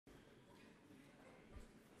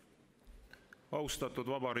Austatud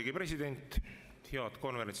Vabariigi president, head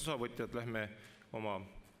konverentsi osavõtjad, lähme oma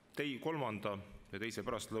kolmanda ja teise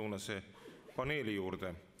pärastlõunase paneeli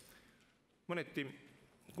juurde. Mõneti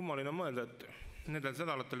kummaline mõelda, et nendel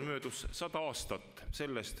nädalatel möödus 100 aastat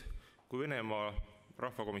sellest, kui Venemaa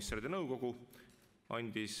rahvakomissaride nõukogu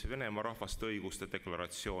andis Venemaa rahvaste õiguste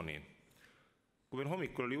deklaratsiooni. Kui meil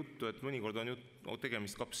hommikul oli juttu, et mõnikord on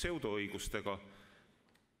tegemist ka pseudoõigustega,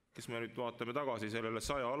 kes me nüüd vaatame tagasi sellele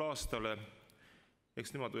 100 aastale,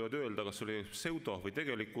 eks nemad võivad öelda, kas oli pseudo või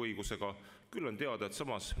tegeliku õigusega. Küll on teada, et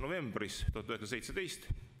samas novembris 1917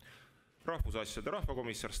 rahvusasjade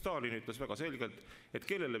rahvakomissar Stalin ütles väga selgelt, et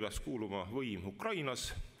kellele peaks kuuluma võim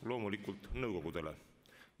Ukrainas, loomulikult nõukogudele.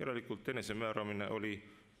 Järelikult enesemääramine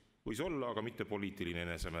võis olla, aga mitte poliitiline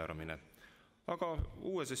enesemääramine. Aga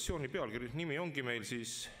uue sessiooni pealkiri nimi ongi meil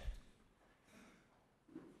siis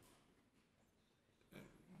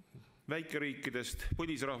väikeriikidest,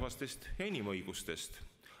 põlisrahvastest ja inimõigustest.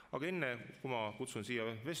 Aga enne, kui ma kutsun siia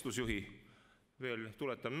vestlusjuhi, veel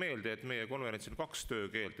tuletan meelde, et meie konverentsil on 2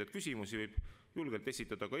 töökeelt, et küsimusi võib julgelt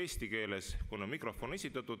esitada ka eesti keeles. Kuna mikrofon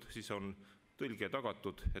esitatud, siis on tõlge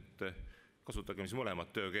tagatud, et kasutagem siis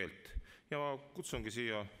mõlemat töökeelt. Ja ma kutsungi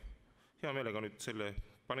siia hea meelega nüüd selle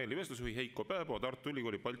paneeli vestlusjuhi Heiko Pääbo, Tartu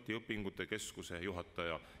Ülikooli Balti õpingute keskuse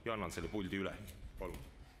juhataja, ja annan selle puldi üle. Palun.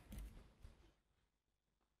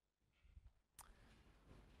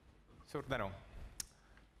 Suur tänu.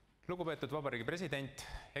 Lugupeetud Vabariigi president,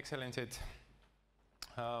 ekstsellentsid,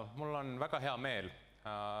 mul on väga hea meel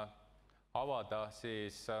avada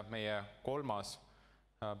siis meie 3.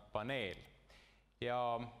 paneel.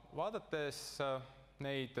 Ja vaadates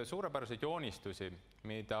neid suurepäraseid joonistusi,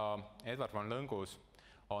 mida Edward van Lõngus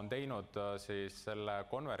on teinud siis selle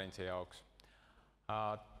konverentsi jaoks,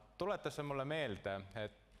 tuletas see mulle meelde,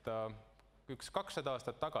 et 200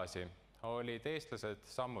 aastat tagasi olid eestlased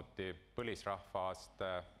samuti põlisrahvaste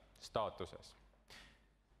staatuses.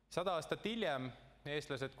 100 aastat hiljem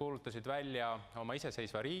eestlased kuulutasid välja oma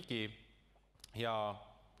iseseisva riigi ja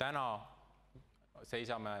täna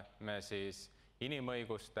seisame me siis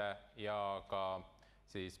inimõiguste ja ka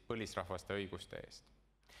siis põlisrahvaste õiguste eest.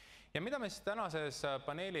 Ja mida me siis tänases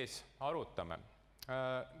paneelis arutame?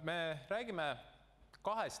 Me räägime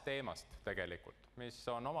 2 teemast tegelikult, mis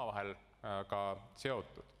on omavahel ka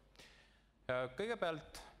seotud.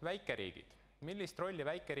 Kõigepealt väikeriigid. Millist rolli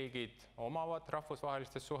väikeriigid omavad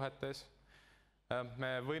rahvusvahelistes suhetes?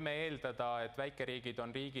 Me võime eeldada, et väikeriigid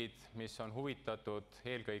on riigid, mis on huvitatud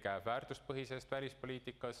eelkõige väärtuspõhisest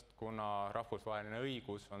välispoliitikast, kuna rahvusvaheline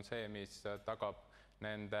õigus on see, mis tagab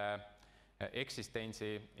nende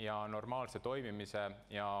eksistentsi ja normaalse toimimise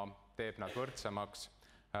ja teeb nad võrdsemaks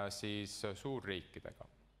siis suurriikidega.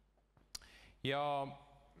 Ja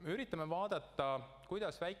üritame vaadata,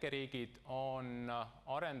 kuidas väikeriigid on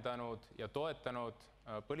arendanud ja toetanud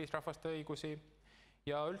põlisrahvaste õigusi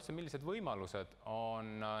ja üldse millised võimalused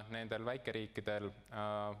on nendel väikeriikidel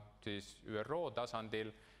siis ÜRO tasandil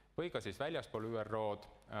või ka siis väljaspool ÜRO-d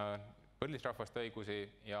põlisrahvaste õigusi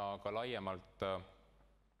ja ka laiemalt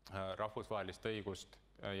rahvusvahelist õigust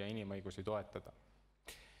ja inimõigusi toetada.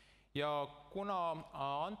 Ja kuna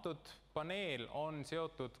antud paneel on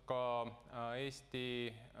seotud ka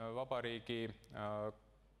Eesti Vabariigi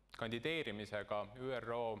kandideerimisega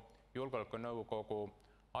ÜRO Julgeolekunõukogu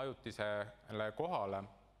ajutisele kohale,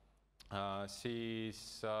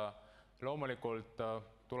 siis loomulikult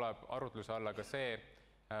tuleb arutluse alla ka see,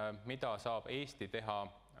 mida saab Eesti teha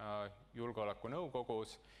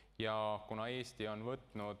Julgeolekunõukogus, ja kuna Eesti on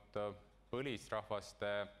võtnud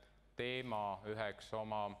põlisrahvaste teema üheks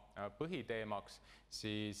oma põhiteemaks,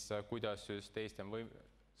 siis kuidas just Eesti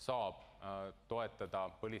saab toetada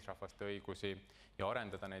põlisrahvaste õigusi ja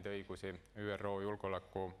arendada neid õigusi ÜRO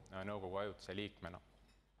Julgeolekunõukogu ajutise liikmena.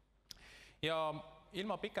 Ja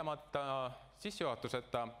ilma pikemata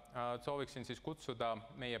sissejuhatuseta sooviksin siis kutsuda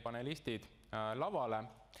meie panelistid lavale.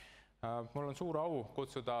 Mul on suur au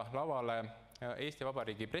kutsuda lavale Eesti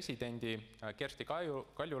Vabariigi presidendi Kersti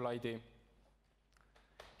Kaljulaidi,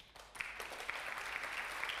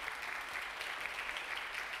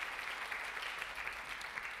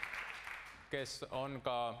 kes on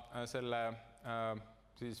ka selle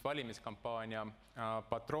siis valimiskampaania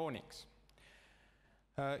patrooniks.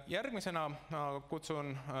 Järgmisena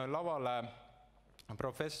kutsun lavale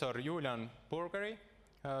professor Julian,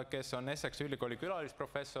 kes on Essexi ülikooli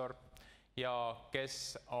külalisprofessor ja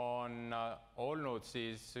kes on olnud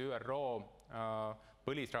siis ÜRO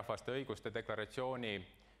põlisrahvaste õiguste deklaratsiooni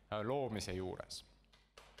loomise juures.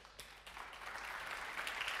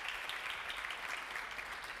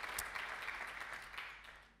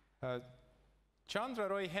 Chandra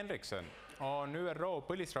Roy-Henriksen on ÜRO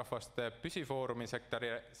põlisrahvaste püsifoorumi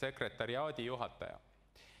sekretariaadi juhataja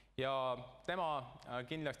ja tema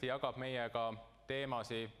kindlasti jagab meiega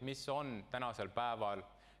teemasid, mis on tänasel päeval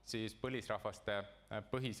siis põlisrahvaste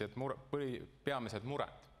peamised mured.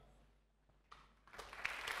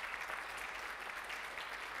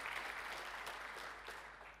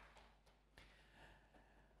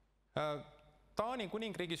 Taani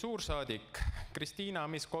kuningriigi suursaadik Kristina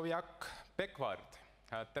Miskowiak Beckvard,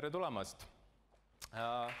 tere tulemast!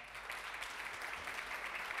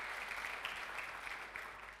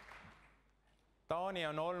 Taani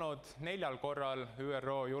on olnud 4 korral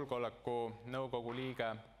ÜRO Julgeolekunõukogu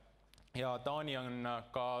liige ja Taani on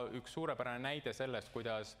ka üks suurepärane näide sellest,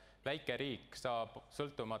 kuidas väike riik saab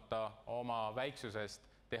sõltumata oma väiksusest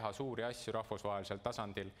teha suuri asju rahvusvahelisel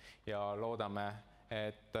tasandil ja loodame,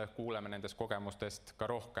 et kuuleme nendest kogemustest ka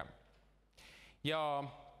rohkem. Ja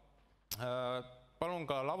palun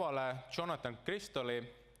ka lavale Jonathan Cristoli,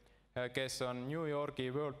 kes on New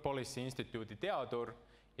Yorgi World Policy Institute'i teadur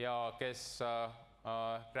ja kes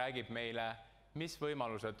räägib meile, mis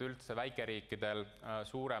võimalused üldse väikeriikidel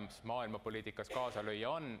suuremas maailmapoliitikas kaasa lüüa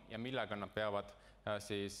on ja millega nad peavad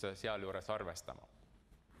siis sealjuures arvestama.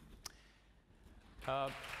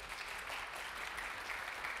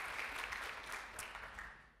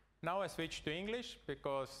 Now I switch to English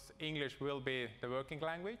because English will be the working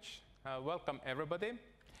language. Welcome everybody.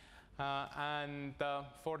 And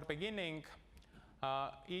for the beginning,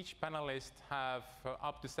 each panelist have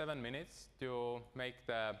up to 7 minutes to make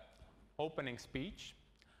the opening speech.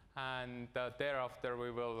 And thereafter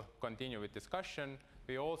we will continue with discussion.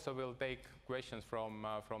 We also will take questions from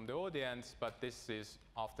the audience, but this is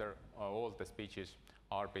after all the speeches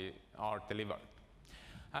are delivered.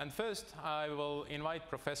 And first, I will invite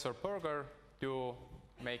Professor Berger to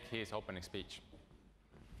make his opening speech.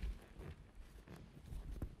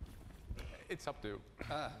 It's up to you.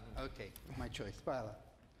 Okay, my choice. Well,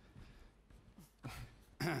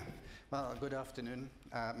 good afternoon.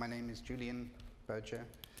 My name is Julian Berger.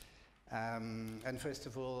 And first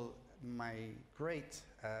of all, my great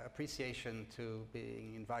appreciation to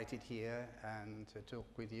being invited here and to talk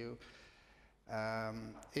with you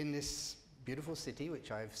in this beautiful city, which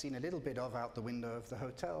I've seen a little bit of out the window of the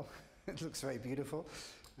hotel. It looks very beautiful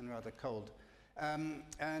and rather cold. And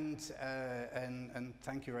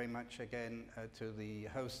thank you very much again to the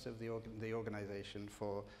host of the organization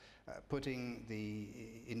for putting the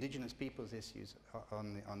Indigenous peoples' issues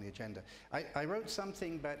on the agenda. I wrote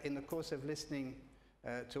something, but in the course of listening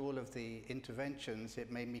to all of the interventions, it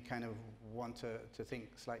made me kind of want to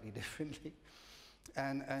think slightly differently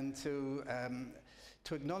and to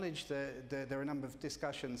acknowledge that there are a number of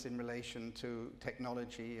discussions in relation to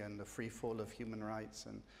technology and the free fall of human rights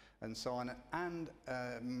and so on, and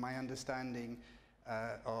my understanding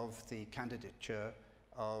of the candidature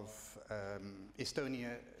of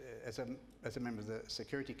Estonia as a member of the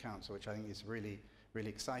Security Council, which I think is really, really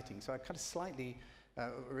exciting. So I kind of slightly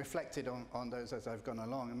reflected on those as I've gone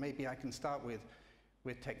along, and maybe I can start with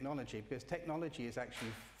technology, because technology is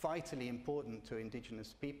actually vitally important to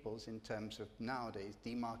Indigenous peoples in terms of nowadays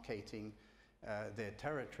demarcating their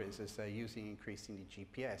territories as they're using increasingly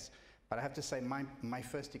GPS. But I have to say my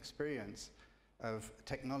first experience of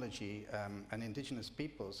technology and Indigenous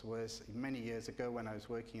peoples was many years ago when I was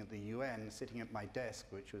working at the UN, sitting at my desk,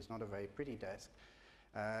 which was not a very pretty desk,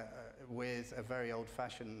 with a very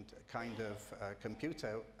old-fashioned kind of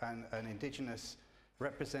computer, and an Indigenous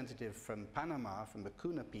representative from Panama, from the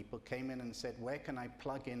Kuna people, came in and said, "Where can I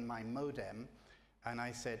plug in my modem?" And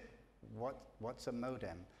I said, what's a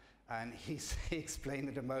modem? And he explained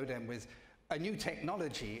that a modem was a new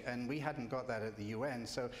technology, and we hadn't got that at the UN.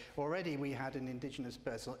 So already we had an Indigenous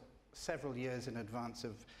person several years in advance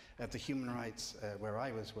of the human rights where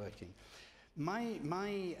I was working. My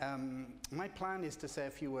plan is to say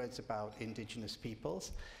a few words about Indigenous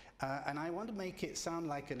peoples. And I want to make it sound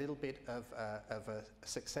like a little bit of a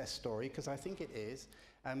success story, because I think it is.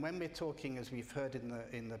 And when we're talking, as we've heard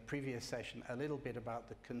in the previous session, a little bit about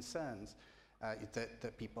the concerns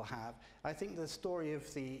that people have, I think the story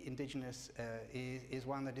of the Indigenous is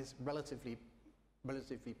one that is relatively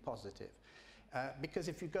positive. Because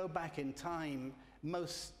if you go back in time,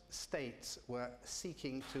 most states were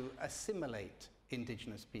seeking to assimilate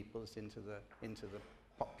Indigenous peoples into the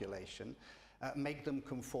population. Make them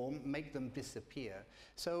conform, make them disappear.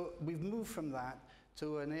 So we've moved from that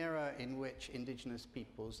to an era in which Indigenous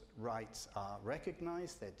peoples' rights are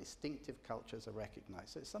recognized, their distinctive cultures are recognized.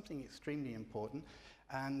 So it's something extremely important,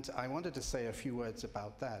 and I wanted to say a few words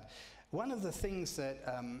about that. One of the things that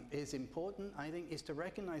is important, I think, is to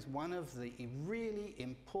recognize one of the really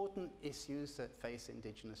important issues that face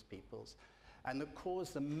Indigenous peoples, and that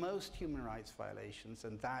cause the most human rights violations,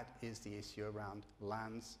 and that is the issue around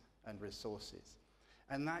lands and resources.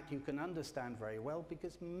 And that you can understand very well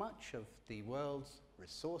because much of the world's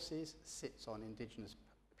resources sits on indigenous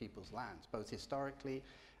people's lands, both historically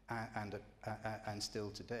and still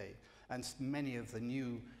today. And many of the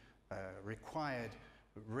new required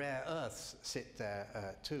rare earths sit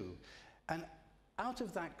there too. And out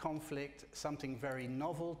of that conflict, something very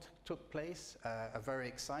novel took place, a very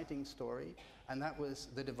exciting story, and that was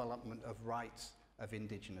the development of rights of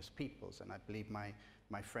indigenous peoples. And I believe my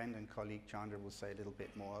friend and colleague Chandra will say a little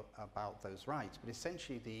bit more about those rights. But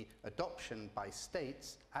essentially the adoption by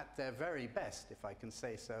states at their very best, if I can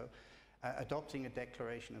say so, adopting a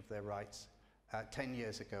declaration of their rights 10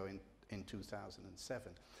 years ago in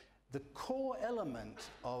 2007. The core element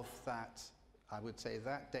of that, I would say,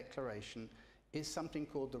 that declaration is something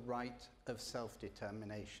called the right of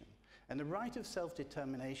self-determination. And the right of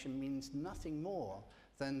self-determination means nothing more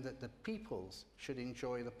than that the peoples should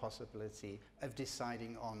enjoy the possibility of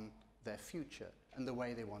deciding on their future and the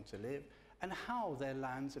way they want to live and how their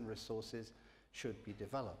lands and resources should be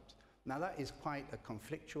developed. Now that is quite a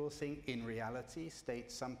conflictual thing. In reality,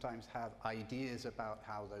 states sometimes have ideas about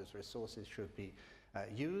how those resources should be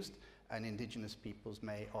used, and indigenous peoples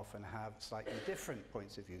may often have slightly different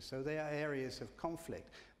points of view. So they are areas of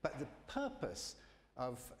conflict. But the purpose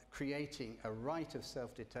of creating a right of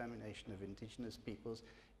self-determination of indigenous peoples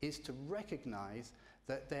is to recognize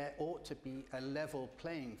that there ought to be a level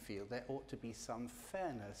playing field. There ought to be some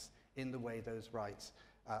fairness in the way those rights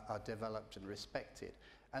are developed and respected.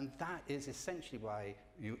 And that is essentially why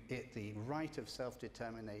the right of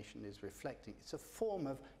self-determination is reflecting. It's a form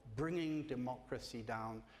of bringing democracy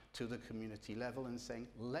down to the community level and saying,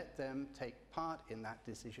 let them take part in that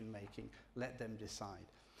decision-making, let them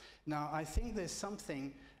decide. Now, I think there's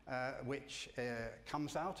something which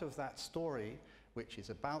comes out of that story, which is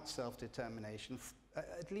about self-determination,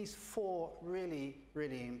 at least 4 really,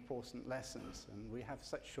 really important lessons. And we have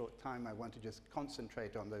such short time, I want to just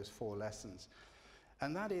concentrate on those 4 lessons.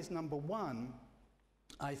 And that is, number 1,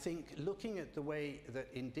 I think looking at the way that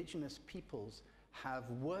indigenous peoples have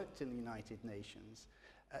worked in the United Nations,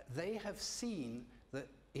 they have seen that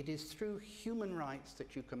it is through human rights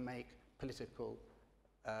that you can make political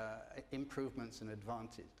improvements and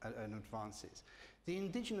advances. The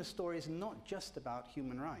indigenous story is not just about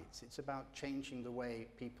human rights. It's about changing the way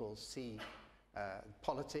people see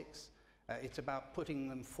politics. It's about putting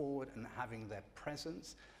them forward and having their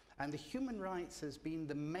presence. And the human rights has been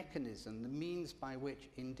the mechanism, the means by which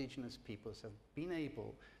indigenous peoples have been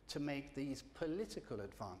able to make these political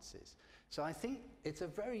advances. So I think it's a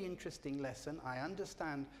very interesting lesson. I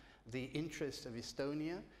understand the interest of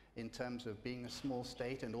Estonia in terms of being a small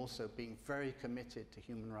state and also being very committed to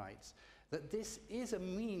human rights, that this is a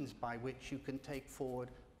means by which you can take forward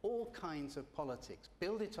all kinds of politics,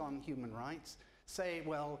 build it on human rights, say,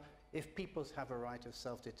 well, if peoples have a right of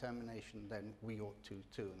self-determination, then we ought to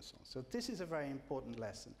too, and so on. So this is a very important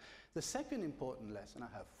lesson. The second important lesson,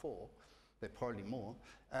 I have 4, there are probably more,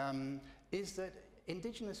 is that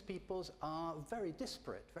indigenous peoples are very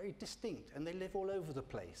disparate, very distinct, and they live all over the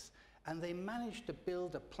place. And they managed to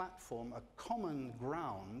build a platform, a common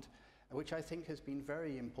ground, which I think has been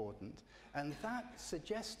very important. And that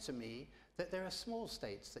suggests to me that there are small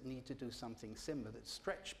states that need to do something similar, that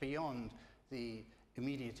stretch beyond the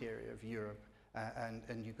immediate area of Europe,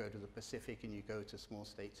 and you go to the Pacific and you go to small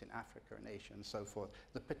states in Africa and Asia and so forth.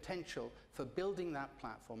 The potential for building that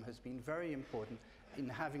platform has been very important in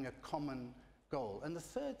having a common goal. And the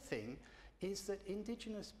third thing is that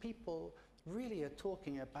indigenous people really are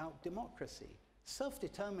talking about democracy.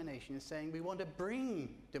 Self-determination is saying we want to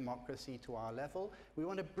bring democracy to our level, we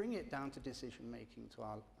want to bring it down to decision-making to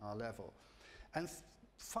our level. And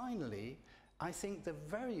finally, I think the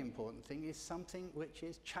very important thing is something which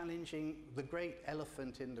is challenging the great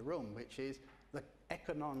elephant in the room, which is the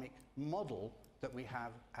economic model that we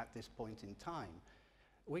have at this point in time.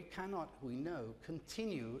 We cannot, we know,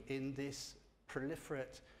 continue in this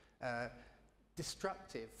proliferate,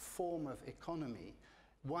 destructive form of economy,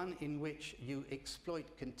 one in which you exploit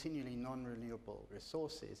continually non-renewable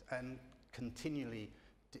resources and continually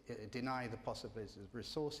deny the possibilities of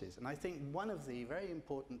resources. And I think one of the very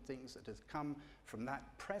important things that has come from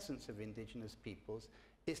that presence of indigenous peoples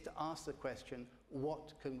is to ask the question,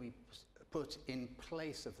 what can we put in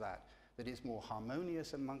place of that that is more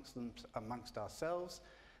harmonious amongst ourselves,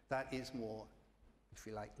 that is more, if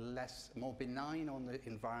you like, more benign on the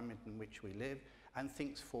environment in which we live, and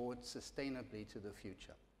thinks forward sustainably to the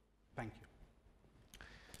future. Thank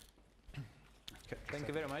you. Okay, thank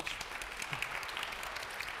you very much.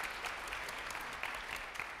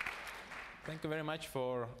 Thank you very much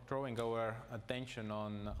for drawing our attention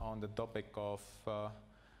on the topic of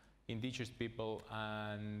indigenous people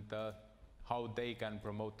and how they can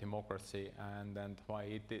promote democracy and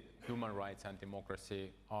why human rights and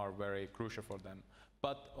democracy are very crucial for them.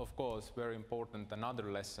 But of course, very important,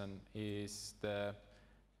 another lesson is the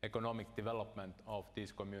economic development of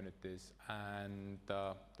these communities and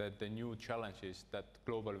the new challenges that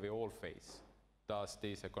globally we all face. Does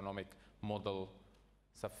this economic model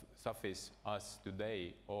suffice us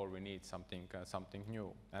today, or we need something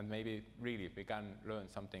new? And maybe really we can learn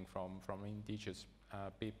something from indigenous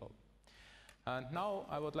people. And now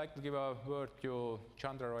I would like to give a word to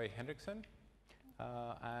Chandra Roy-Henriksen,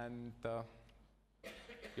 and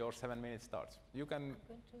your 7 minutes starts. You can.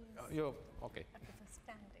 You okay? I prefer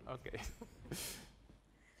standing. Okay.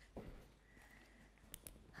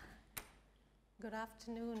 Good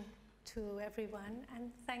afternoon to everyone,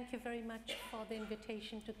 and thank you very much for the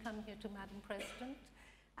invitation to come here to Madam President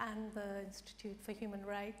and the Institute for Human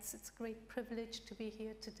Rights. It's a great privilege to be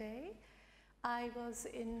here today. I was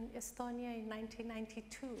in Estonia in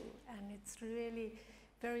 1992, and it's really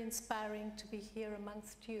very inspiring to be here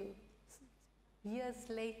amongst you years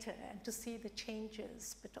later and to see the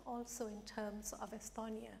changes, but also in terms of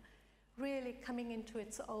Estonia really coming into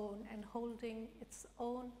its own and holding its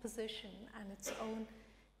own position and its own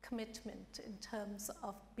commitment in terms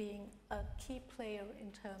of being a key player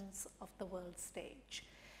in terms of the world stage.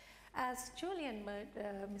 As Julian,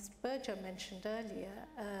 Ms. Berger mentioned earlier,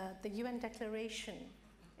 the UN Declaration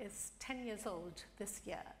is 10 years old this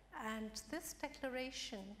year, and this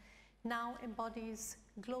declaration now embodies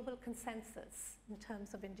global consensus in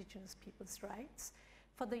terms of indigenous people's rights.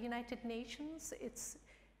 For the United Nations, it's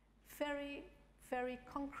very, very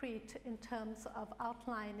concrete in terms of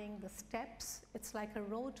outlining the steps. It's like a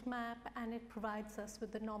roadmap, and it provides us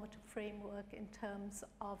with the normative framework in terms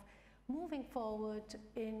of moving forward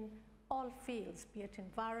in all fields, be it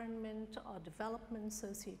environment or development,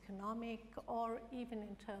 socioeconomic, or even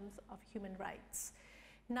in terms of human rights.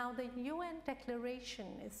 Now, the UN Declaration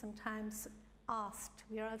is sometimes asked,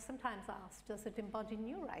 we are sometimes asked, does it embody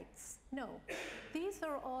new rights? No. These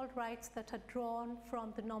are all rights that are drawn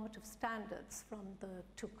from the normative standards, from the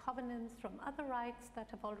two covenants, from other rights that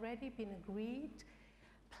have already been agreed,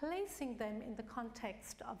 placing them in the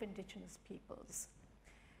context of indigenous peoples.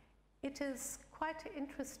 It is quite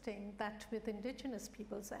interesting that with indigenous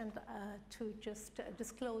peoples, and to just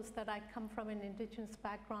disclose that I come from an indigenous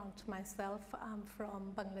background myself, I'm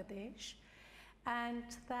from Bangladesh, and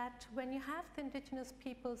that when you have the indigenous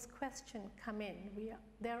peoples question come in,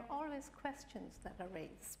 there are always questions that are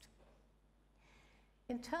raised.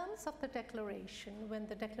 In terms of the declaration, when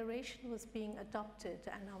the declaration was being adopted,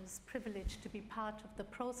 and I was privileged to be part of the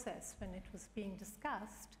process when it was being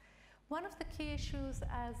discussed, one of the key issues,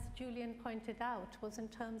 as Julian pointed out, was in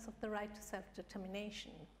terms of the right to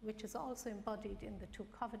self-determination, which is also embodied in the two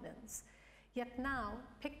covenants, yet now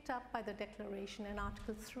picked up by the declaration in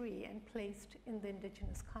Article 3 and placed in the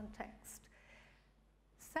indigenous context.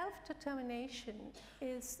 Self-determination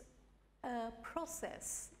is a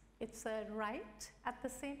process. It's a right. At the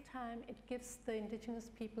same time, it gives the indigenous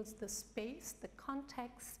peoples the space, the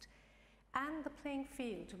context, and the playing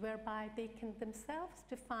field whereby they can themselves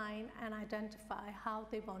define and identify how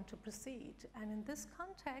they want to proceed. And in this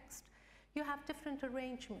context, you have different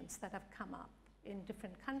arrangements that have come up in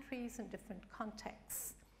different countries and different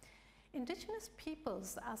contexts. Indigenous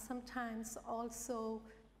peoples are sometimes also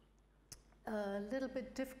a little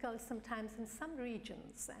bit difficult sometimes in some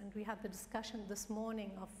regions, and we had the discussion this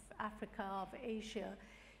morning of Africa, of Asia.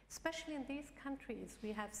 Especially in these countries,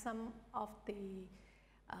 we have some of the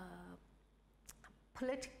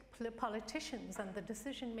politicians and the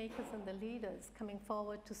decision makers and the leaders coming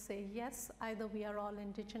forward to say, yes, either we are all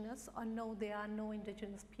indigenous, or no, there are no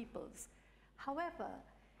indigenous peoples. However,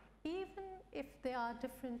 even if there are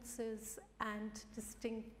differences and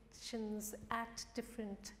distinctions at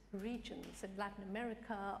different regions in Latin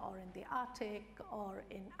America or in the Arctic or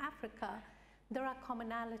in Africa, there are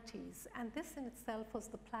commonalities, and this in itself was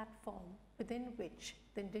the platform within which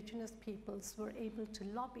the indigenous peoples were able to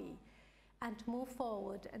lobby and move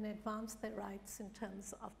forward and advance their rights in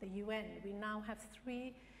terms of the UN. We now have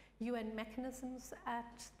 3 UN mechanisms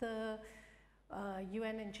at the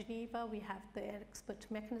UN in Geneva. We have the expert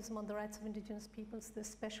mechanism on the rights of indigenous peoples, the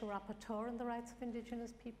special rapporteur on the rights of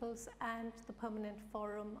indigenous peoples, and the permanent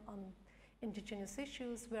forum on indigenous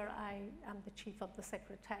issues, where I am the chief of the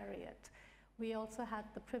secretariat. We also had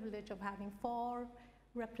the privilege of having 4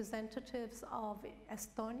 representatives of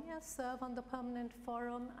Estonia serve on the permanent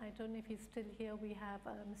forum. I don't know if he's still here. We have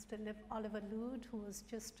Mr. Oliver Lud, who was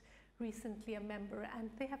just recently a member, and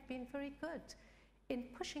they have been very good in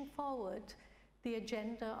pushing forward the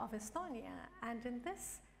agenda of Estonia. And in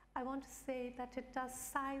this, I want to say that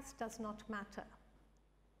size does not matter.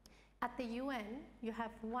 At the UN, you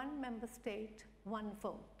have one member state, one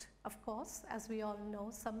vote. Of course, as we all know,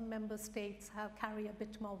 some member states carry a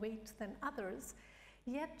bit more weight than others.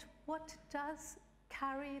 Yet, what does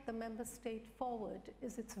carry the member state forward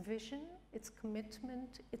is its vision, its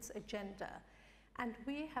commitment, its agenda. And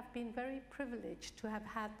we have been very privileged to have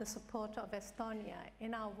had the support of Estonia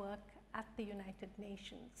in our work at the United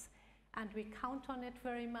Nations. And we count on it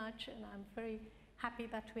very much, and I'm very happy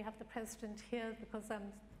that we have the President here, because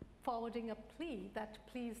I'm forwarding a plea that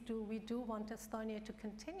we do want Estonia to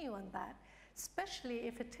continue on that, especially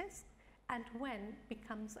if it is and when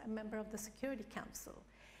becomes a member of the Security Council.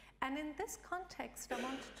 And in this context, I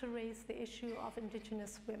wanted to raise the issue of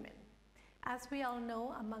Indigenous women. As we all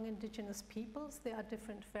know, among Indigenous peoples, there are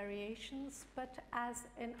different variations, but as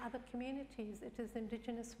in other communities, it is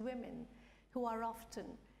Indigenous women who are often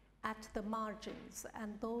at the margins,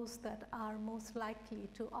 and those that are most likely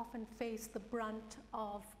to often face the brunt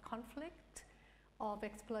of conflict, of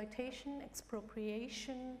exploitation,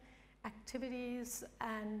 expropriation, activities,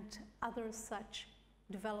 and other such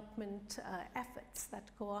development efforts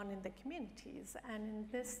that go on in the communities. And in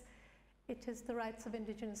this, it is the rights of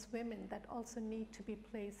Indigenous women that also need to be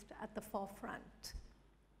placed at the forefront.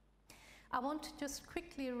 I want to just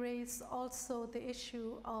quickly raise also the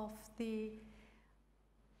issue of the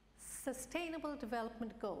Sustainable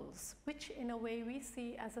Development Goals, which in a way we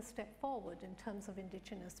see as a step forward in terms of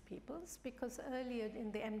Indigenous peoples, because earlier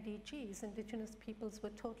in the MDGs, Indigenous peoples were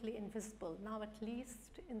totally invisible. Now, at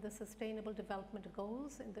least in the Sustainable Development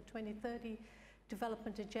Goals, in the 2030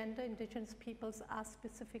 Development Agenda, Indigenous peoples are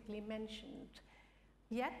specifically mentioned.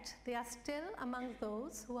 Yet, they are still among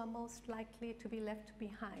those who are most likely to be left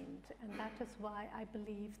behind. And that is why I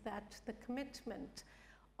believe that the commitment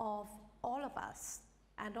of all of us,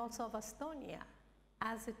 and also of Estonia,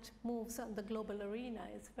 as it moves on the global arena,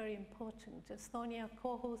 is very important. Estonia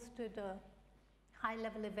co-hosted a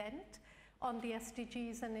high-level event on the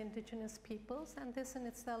SDGs and Indigenous peoples, and this in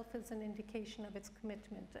itself is an indication of its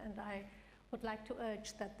commitment, and I would like to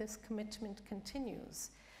urge that this commitment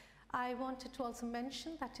continues. I wanted to also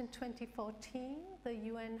mention that in 2014, the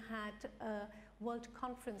UN had a World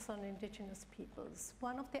Conference on Indigenous Peoples.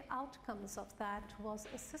 One of the outcomes of that was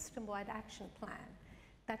a system-wide action plan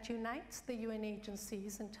that unites the UN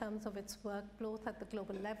agencies in terms of its work both at the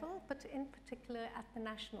global level, but in particular at the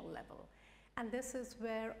national level. And this is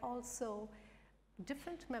where also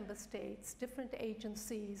different member states, different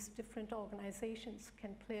agencies, different organizations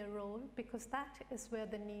can play a role, because that is where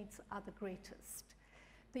the needs are the greatest.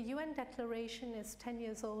 The UN Declaration is 10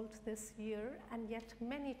 years old this year, and yet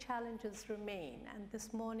many challenges remain. And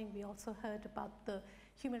this morning we also heard about the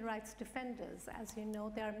human rights defenders. As you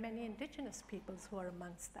know, there are many Indigenous peoples who are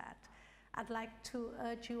amongst that. I'd like to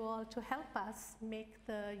urge you all to help us make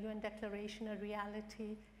the UN Declaration a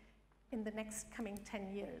reality in the next coming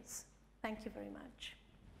 10 years. Thank you very much.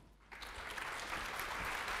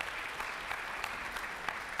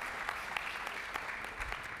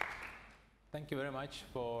 Thank you very much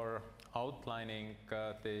for outlining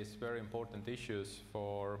these very important issues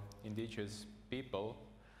for Indigenous people.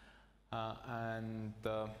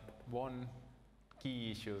 One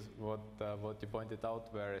key issue, what you pointed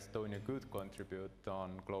out, where Estonia could contribute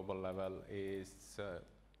on global level, is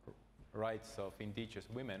rights of Indigenous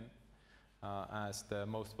women as the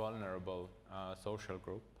most vulnerable social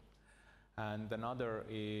group. And another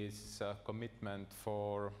is commitment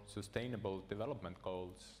for sustainable development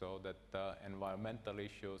goals, so that environmental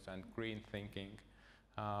issues and green thinking,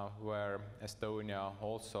 where Estonia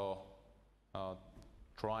also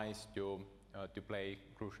tries to play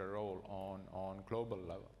a crucial role on global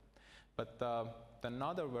level. But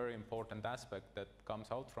another very important aspect that comes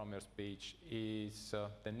out from your speech is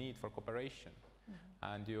the need for cooperation.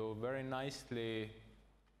 Mm-hmm. And you very nicely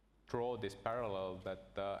draw this parallel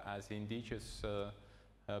that as Indigenous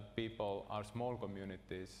people are small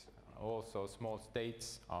communities, also small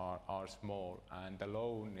states are small, and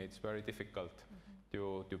alone it's very difficult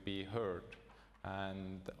to be heard.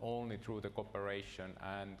 And only through the cooperation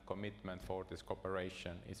and commitment for this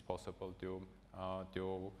cooperation is possible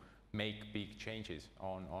to make big changes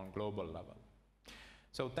on global level.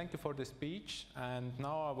 So thank you for the speech, and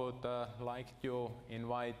now I would like to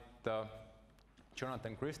invite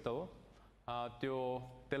Jonathan Cristol to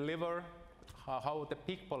deliver how the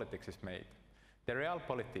big politics is made, the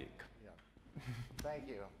realpolitik. Yeah. Thank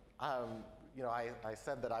you. You know, I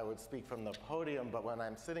said that I would speak from the podium, but when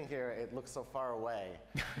I'm sitting here, it looks so far away.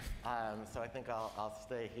 So I think I'll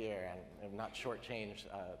stay here and not shortchange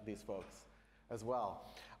these folks as well.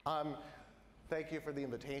 Thank you for the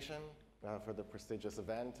invitation, for the prestigious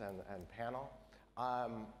event and panel.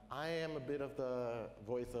 I am a bit of the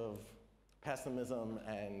voice of pessimism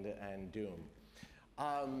and doom.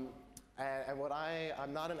 I'm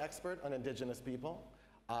not an expert on Indigenous people.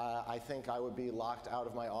 I think I would be locked out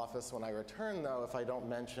of my office when I return, though, if I don't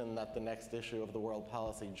mention that the next issue of the World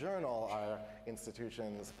Policy Journal, our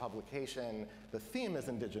institution's publication, the theme is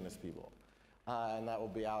Indigenous people. And that will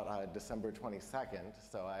be out December 22nd,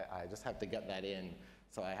 so I just have to get that in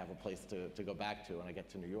so I have a place to go back to when I get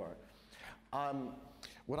to New York.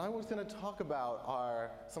 What I was going to talk about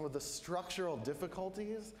are some of the structural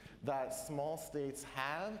difficulties that small states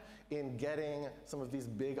have in getting some of these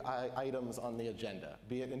big items on the agenda,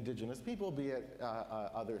 be it Indigenous people, be it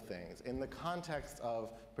other things, in the context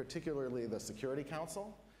of particularly the Security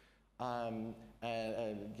Council, and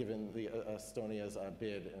given the Estonia's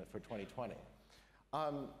bid for 2020.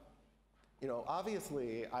 You know,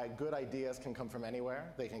 obviously, good ideas can come from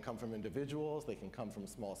anywhere. They can come from individuals. They can come from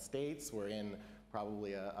small states. We're in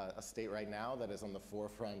probably a state right now that is on the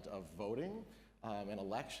forefront of voting and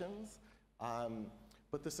elections.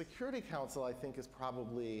 But the Security Council, I think, is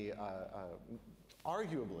probably,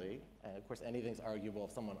 arguably, and of course anything's arguable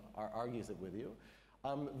if someone argues it with you,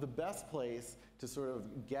 the best place to sort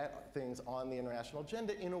of get things on the international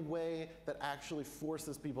agenda in a way that actually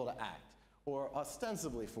forces people to act, or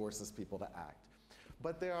ostensibly forces people to act.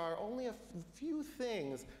 But there are only a few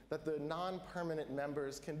things that the non-permanent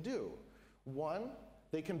members can do. One,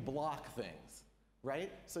 they can block things,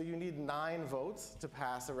 right? So you need 9 votes to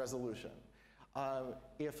pass a resolution.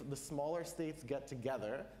 If the smaller states get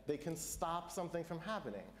together, they can stop something from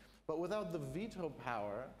happening. But without the veto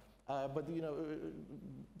power,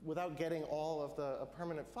 without getting all of the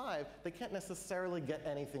permanent 5, they can't necessarily get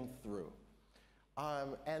anything through.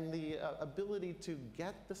 And the ability to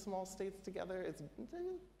get the small states together,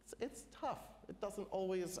 it's tough. It doesn't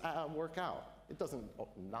always work out. It doesn't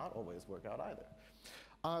not always work out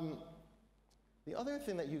either. The other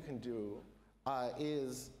thing that you can do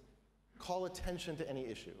is call attention to any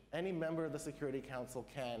issue. Any member of the Security Council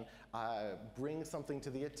can bring something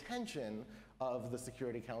to the attention of the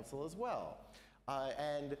Security Council as well.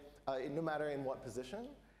 No matter in what position.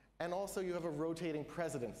 And also you have a rotating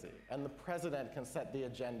presidency, and the president can set the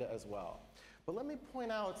agenda as well. But let me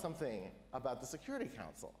point out something about the Security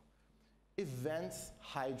Council. Events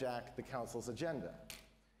hijack the council's agenda.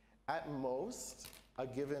 At most, a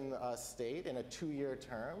given state in a 2-year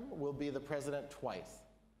term will be the president twice,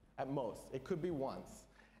 at most. It could be once.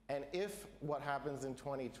 And if what happens in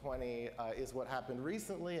 2020 is what happened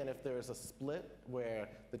recently, and if there's a split where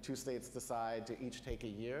the 2 states decide to each take a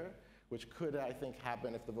year, which could, I think,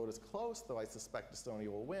 happen if the vote is close, though I suspect Estonia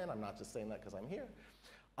will win. I'm not just saying that because I'm here.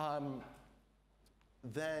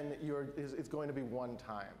 Then it's going to be one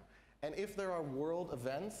time. And if there are world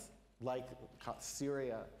events like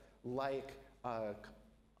Syria, like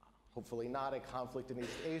hopefully not a conflict in East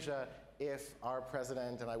Asia, if our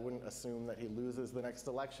president, and I wouldn't assume that he loses the next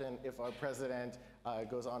election, if our president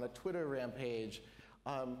goes on a Twitter rampage,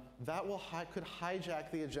 that could hijack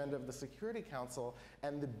the agenda of the Security Council,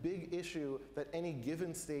 and the big issue that any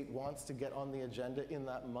given state wants to get on the agenda in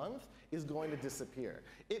that month is going to disappear.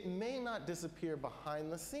 It may not disappear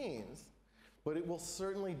behind the scenes, but it will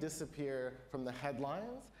certainly disappear from the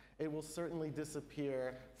headlines. It will certainly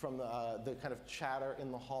disappear from the kind of chatter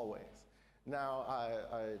in the hallways. Now,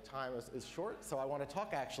 time is short, so I want to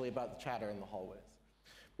talk actually about the chatter in the hallways.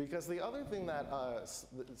 Because the other thing that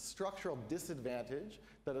the structural disadvantage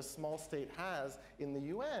that a small state has in the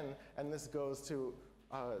UN, and this goes to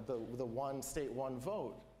the one state, one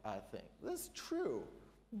vote thing. This is true,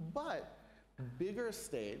 but bigger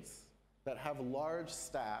states that have large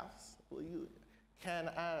staffs can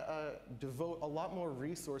devote a lot more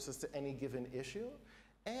resources to any given issue,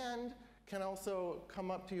 and can also come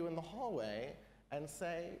up to you in the hallway and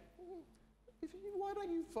say, why don't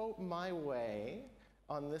you vote my way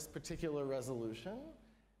on this particular resolution,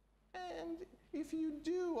 and if you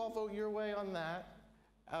do, I'll vote your way on that,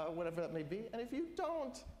 whatever that may be, and if you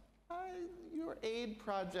don't, your aid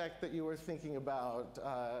project that you were thinking about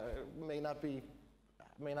may not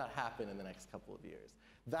happen in the next couple of years.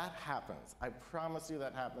 That happens. I promise you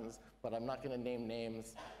that happens, but I'm not going to name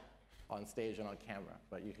names on stage and on camera,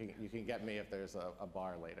 but you can get me if there's a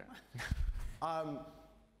bar later.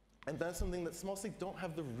 And that's something that small states don't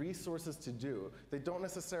have the resources to do. They don't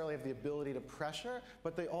necessarily have the ability to pressure,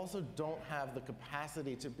 but they also don't have the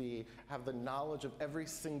capacity to have the knowledge of every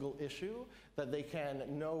single issue, that they can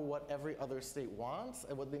know what every other state wants,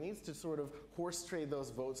 and what they need to sort of horse trade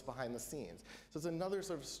those votes behind the scenes. So it's another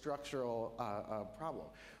sort of structural problem.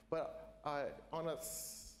 But on a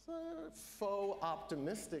faux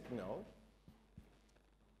optimistic note,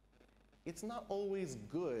 it's not always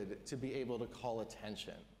good to be able to call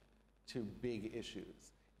attention to big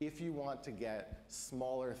issues if you want to get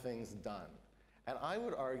smaller things done. And I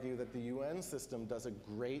would argue that the UN system does a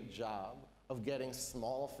great job of getting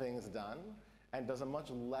small things done and does a much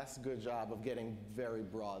less good job of getting very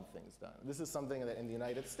broad things done. This is something that in the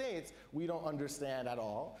United States, we don't understand at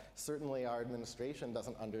all. Certainly our administration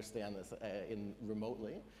doesn't understand this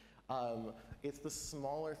remotely. It's the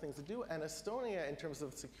smaller things to do. And Estonia, in terms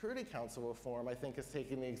of Security Council reform, I think is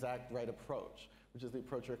taking the exact right approach, which is the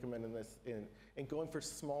approach recommended in going for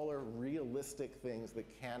smaller, realistic things that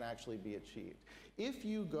can actually be achieved. If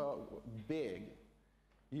you go big,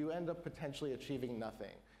 you end up potentially achieving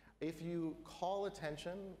nothing. If you call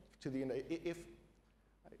attention to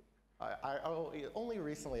only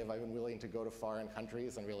recently have I been willing to go to foreign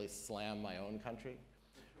countries and really slam my own country,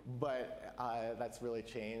 but that's really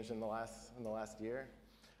changed in the last year.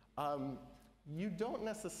 You don't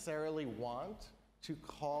necessarily want to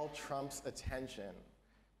call Trump's attention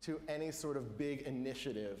to any sort of big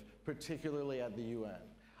initiative, particularly at the UN.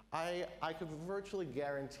 I could virtually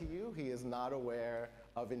guarantee you he is not aware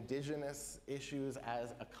of indigenous issues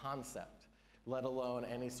as a concept, let alone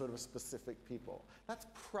any sort of specific people. That's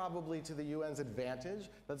probably to the UN's advantage.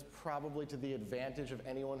 That's probably to the advantage of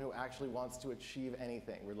anyone who actually wants to achieve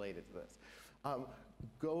anything related to this.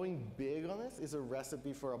 Going big on this is a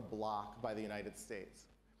recipe for a block by the United States.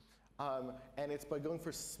 And it's by going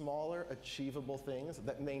for smaller, achievable things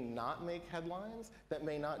that may not make headlines, that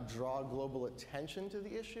may not draw global attention to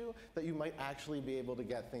the issue, that you might actually be able to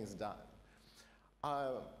get things done.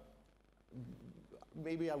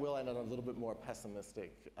 Maybe I will end on a little bit more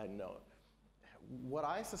pessimistic note. What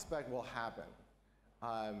I suspect will happen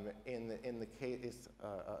in the case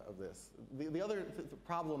of this, the other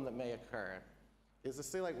problem that may occur is a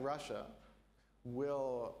state like Russia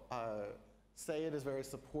will say it is very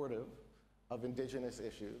supportive of indigenous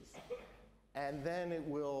issues, and then it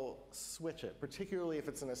will switch it, particularly if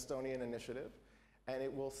it's an Estonian initiative, and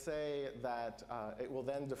it will say that it will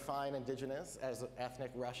then define indigenous as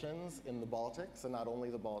ethnic Russians in the Baltics, and not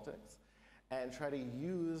only the Baltics, and try to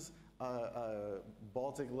use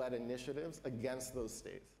Baltic-led initiatives against those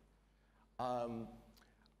states.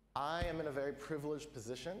 I am in a very privileged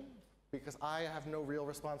position because I have no real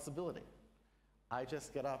responsibility. I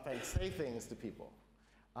just get up and say things to people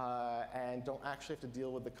and don't actually have to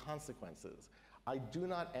deal with the consequences. I do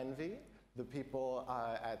not envy the people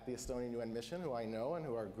at the Estonian UN mission who I know and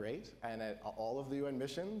who are great, and at all of the UN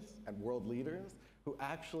missions and world leaders who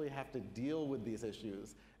actually have to deal with these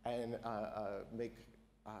issues and make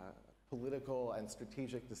political and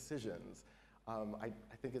strategic decisions. I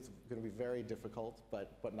think it's going to be very difficult,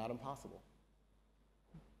 but not impossible.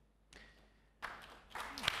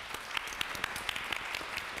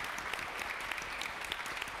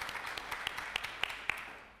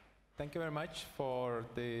 Thank you very much for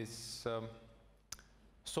this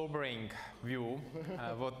sobering view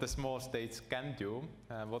what the small states can do,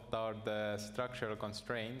 what are the structural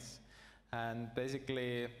constraints, and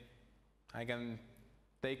basically I can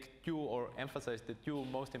take two or emphasize the two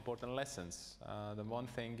most important lessons. The one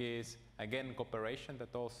thing is, again, cooperation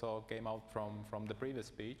that also came out from the previous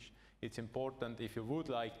speech. It's important, if you would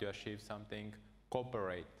like to achieve something,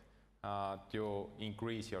 cooperate to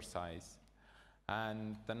increase your size.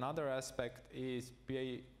 And another aspect is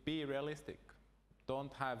be realistic.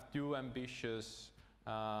 Don't have too ambitious,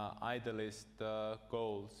 idealist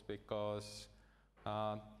goals, because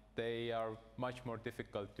they are much more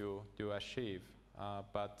difficult to achieve.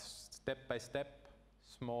 But step by step,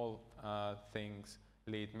 small things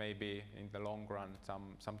lead maybe in the long run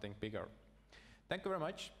something bigger. Thank you very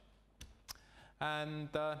much. And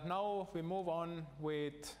now we move on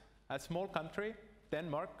with a small country,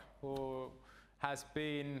 Denmark, who has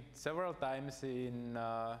been several times in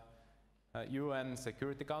UN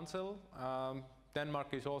Security Council. Denmark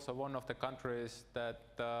is also one of the countries that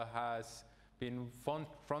has been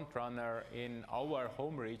front runner in our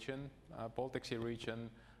home region, Baltic Sea region,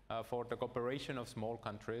 for the cooperation of small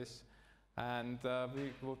countries. And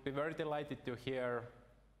we would be very delighted to hear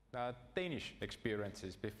Danish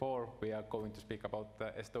experiences before we are going to speak about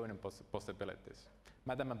the Estonian possibilities.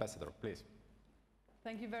 Madam Ambassador, please.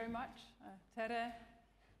 Thank you very much. Tere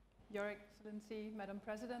Your Excellency, Madam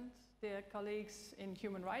President, dear colleagues in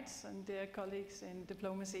human rights and dear colleagues in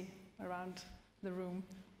diplomacy around the room.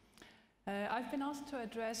 I've been asked to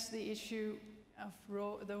address the issue of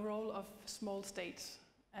the role of small states.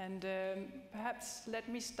 And perhaps let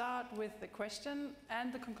me start with the question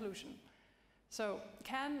and the conclusion. So,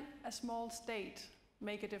 can a small state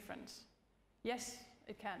make a difference? Yes,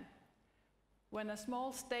 it can. When a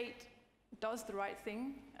small state does the right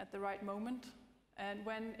thing at the right moment, and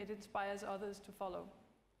when it inspires others to follow.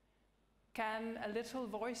 Can a little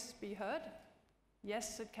voice be heard?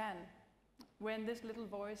 Yes, it can. When this little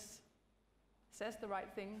voice says the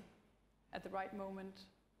right thing at the right moment,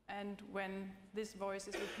 and when this voice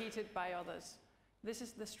is repeated by others. This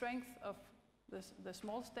is the strength of the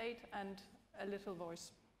small state and a little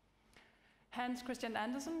voice. Hans Christian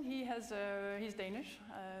Andersen, he's Danish,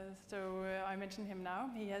 so I mention him now.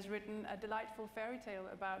 He has written a delightful fairy tale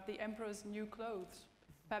about the emperor's new clothes.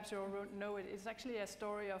 Perhaps you all know it. It's actually a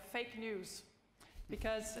story of fake news.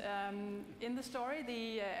 Because in the story,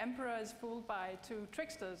 the emperor is fooled by two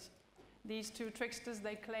tricksters. These two tricksters,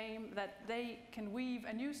 they claim that they can weave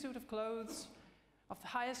a new suit of clothes of the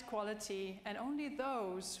highest quality, and only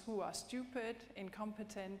those who are stupid,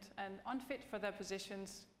 incompetent, and unfit for their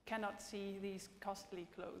positions cannot see these costly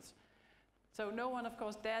clothes. So no one, of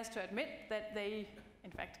course, dares to admit that they, in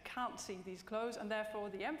fact, can't see these clothes, and therefore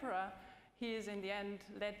the emperor, he is in the end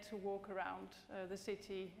led to walk around the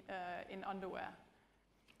city in underwear.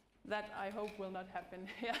 That, I hope, will not happen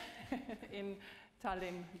here in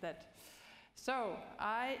Tallinn. So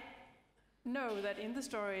I know that in the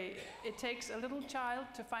story, it takes a little child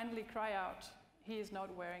to finally cry out, he is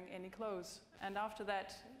not wearing any clothes. And after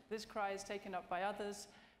that, this cry is taken up by others,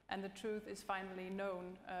 and the truth is finally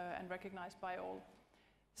known and recognized by all.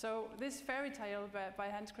 So this fairy tale by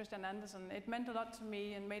Hans Christian Andersen, it meant a lot to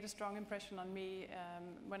me and made a strong impression on me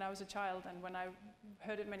when I was a child, and when I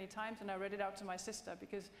heard it many times and I read it out to my sister,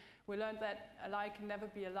 because we learned that a lie can never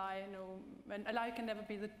be a lie, and a lie can never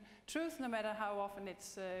be the truth, no matter how often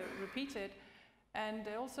it's repeated. And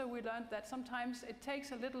also we learned that sometimes it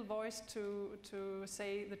takes a little voice to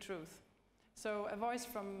say the truth. So a voice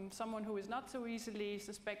from someone who is not so easily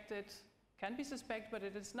suspected, can be suspected, but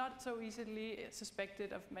it is not so easily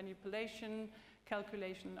suspected of manipulation,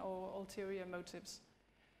 calculation, or ulterior motives.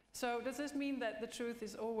 So does this mean that the truth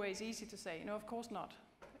is always easy to say? No, of course not.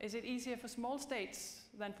 Is it easier for small states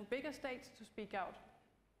than for bigger states to speak out?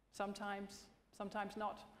 Sometimes, sometimes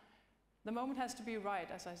not. The moment has to be right,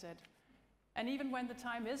 as I said. And even when the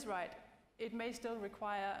time is right, it may still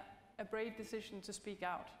require a brave decision to speak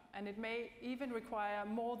out. And it may even require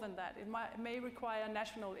more than that. It may require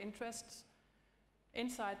national interests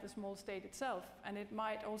inside the small state itself. And it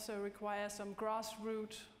might also require some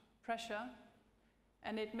grassroots pressure.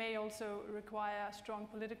 And it may also require strong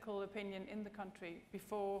political opinion in the country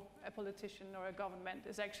before a politician or a government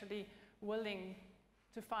is actually willing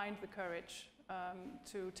to find the courage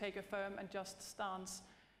to take a firm and just stance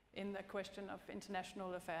in the question of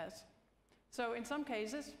international affairs. So in some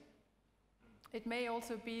cases, it may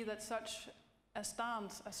also be that such a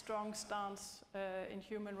stance, a strong stance in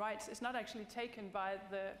human rights, is not actually taken by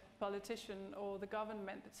the politician or the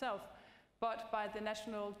government itself, but by the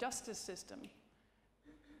national justice system,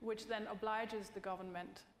 which then obliges the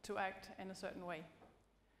government to act in a certain way.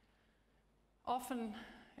 Often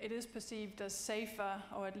it is perceived as safer,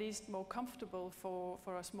 or at least more comfortable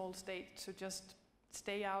for a small state to just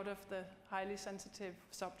stay out of the highly sensitive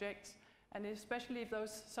subjects, and especially if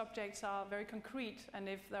those subjects are very concrete, and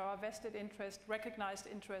if there are vested interest, recognized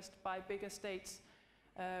interest by bigger states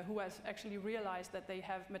who has actually realized that they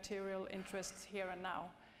have material interests here and now.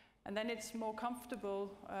 And then it's more comfortable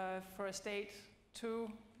for a state to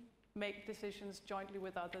make decisions jointly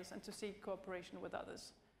with others and to seek cooperation with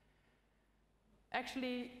others.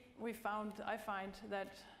 Actually, I find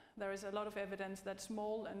that there is a lot of evidence that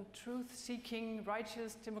small and truth-seeking,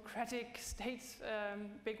 righteous, democratic states,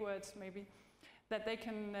 big words maybe, that they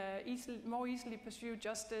can more easily pursue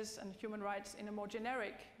justice and human rights in a more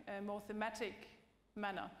generic, more thematic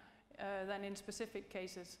manner than in specific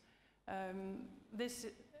cases. Here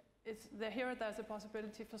there's a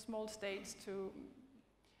possibility for small states to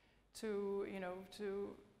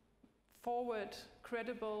forward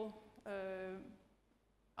credible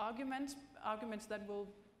arguments that will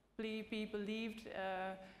be believed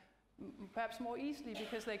perhaps more easily,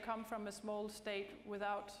 because they come from a small state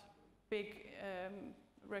without big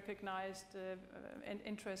recognized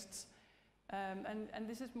interests. And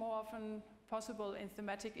this is more often possible in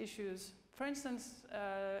thematic issues. For instance,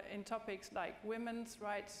 in topics like women's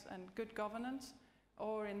rights and good governance,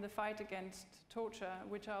 or in the fight against torture,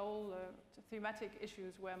 which are all thematic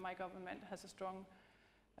issues where my government has a strong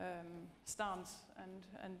stance,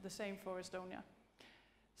 and the same for Estonia.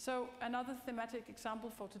 So another thematic example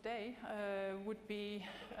for today would be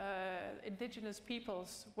indigenous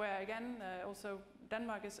peoples, where again also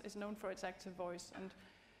Denmark is known for its active voice, and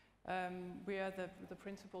we are the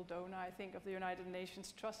principal donor, I think, of the United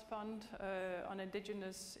Nations Trust Fund on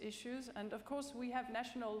indigenous issues, and of course we have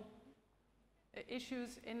national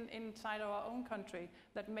issues inside our own country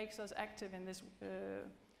that makes us active in this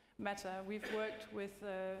matter. We've worked with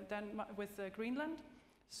Greenland,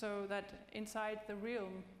 so that inside the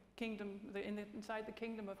realm kingdom, inside the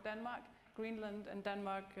kingdom of Denmark, Greenland and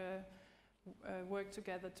Denmark work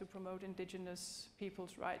together to promote indigenous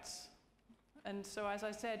people's rights. And so, as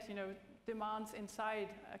I said, you know, demands inside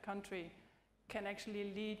a country can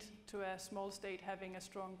actually lead to a small state having a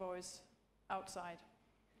strong voice outside.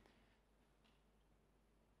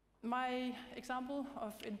 My example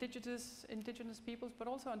of indigenous peoples, but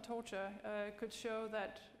also on torture, could show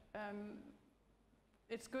that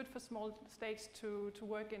it's good for small states to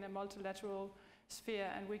work in a multilateral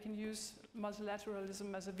sphere, and we can use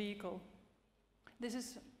multilateralism as a vehicle. This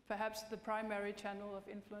is perhaps the primary channel of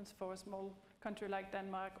influence for a small country like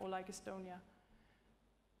Denmark or like Estonia.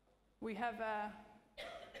 We have a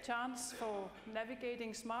chance for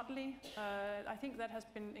navigating smartly. I think that has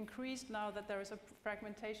been increased now that there is a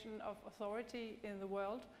fragmentation of authority in the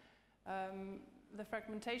world. The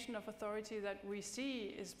fragmentation of authority that we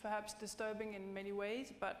see is perhaps disturbing in many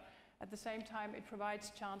ways, but at the same time it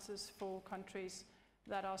provides chances for countries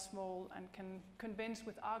that are small and can convince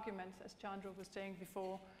with arguments, as Chandra was saying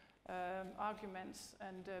before. Arguments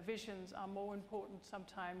and visions are more important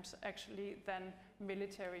sometimes actually than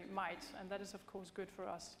military might, and that is of course good for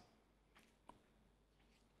us.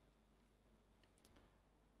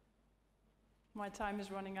 My time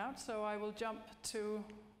is running out, so I will jump to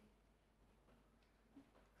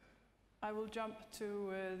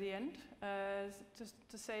the end, just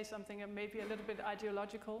to say something maybe a little bit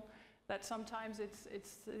ideological, that sometimes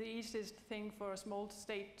it's the easiest thing for a small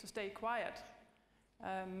state to stay quiet.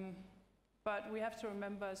 But we have to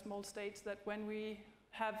remember as small states that when we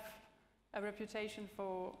have a reputation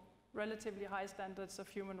for relatively high standards of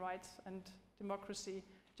human rights and democracy,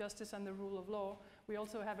 justice and the rule of law, we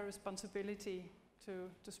also have a responsibility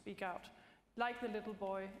to speak out. Like the little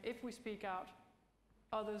boy, if we speak out,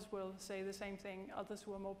 others will say the same thing, others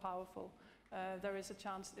who are more powerful. There is a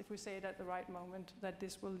chance, if we say it at the right moment, that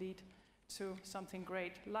this will lead to something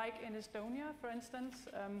great. Like in Estonia, for instance,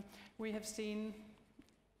 we have seen,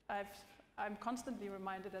 I'm constantly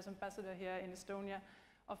reminded as ambassador here in Estonia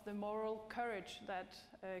of the moral courage that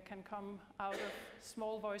can come out of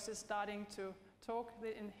small voices starting to talk.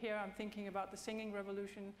 In here I'm thinking about the singing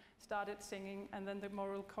revolution, started singing, and then the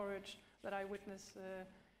moral courage that I witness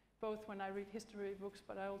both when I read history books,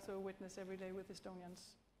 but I also witness every day with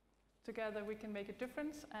Estonians. Together we can make a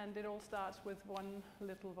difference, and it all starts with one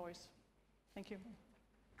little voice. Thank you.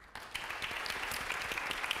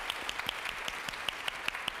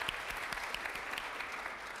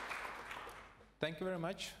 Thank you very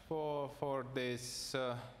much for this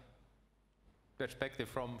perspective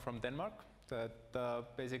from Denmark. That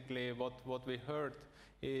basically what we heard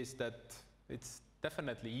is that it's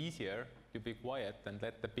definitely easier to be quiet and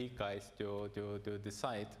let the big guys to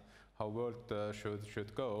decide how world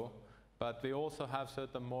should go. But we also have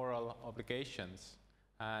certain moral obligations,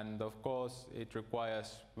 and of course it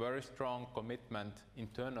requires very strong commitment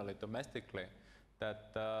internally, domestically,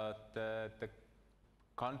 that the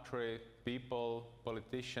country, people,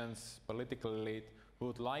 politicians, political elite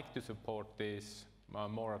would like to support this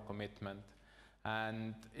moral commitment.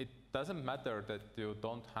 And it doesn't matter that you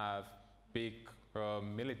don't have big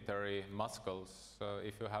military muscles.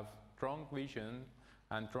 If you have strong vision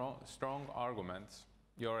and strong arguments,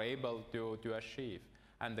 you're able to achieve.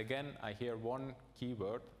 And again, I hear one key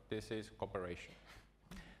word, this is cooperation.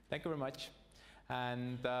 Thank you very much.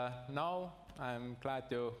 And now I'm glad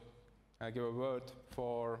to give a word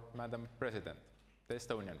for Madam President, the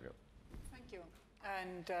Estonian view. Thank you.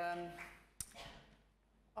 And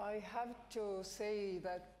I have to say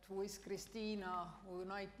that with Kristina,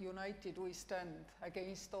 united we stand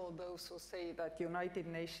against all those who say that United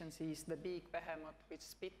Nations is the big behemoth which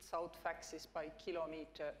spits out faxes by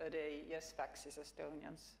kilometer a day. Yes, faxes,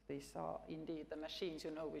 Estonians. These are indeed the machines,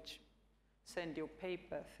 you know, which send you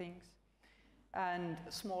paper things. And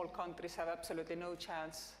small countries have absolutely no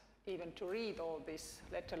chance even to read all this,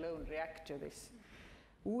 let alone react to this.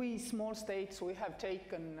 We small states, we have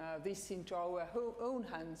taken this into our own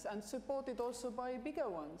hands, and supported also by bigger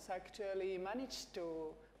ones, actually managed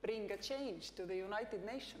to bring a change to the United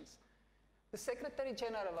Nations. The Secretary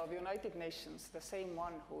General of United Nations, the same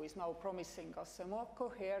one who is now promising us a more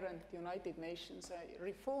coherent United Nations, a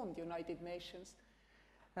reformed United Nations,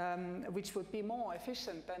 which would be more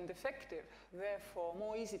efficient and effective, therefore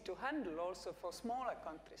more easy to handle also for smaller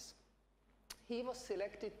countries. He was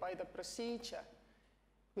selected by the procedure,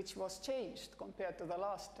 which was changed compared to the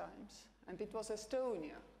last times. And it was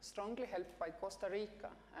Estonia, strongly helped by Costa Rica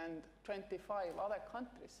and 25 other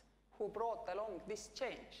countries, who brought along this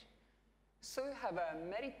change. So you have a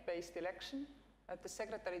merit-based election at the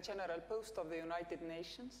Secretary General post of the United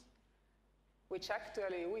Nations, which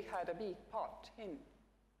actually we had a big part in.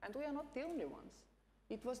 And we are not the only ones.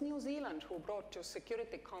 It was New Zealand who brought to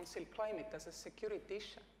Security Council climate as a security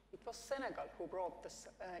issue. It was Senegal who brought this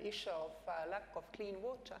issue of lack of clean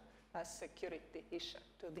water as security issue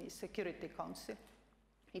to the Security Council.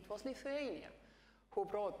 It was Lithuania who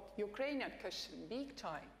brought Ukrainian question big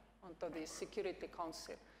time onto the Security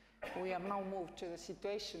Council. We have now moved to the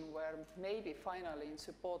situation where maybe finally in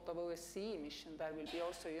support of OSCE mission there will be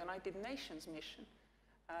also a United Nations mission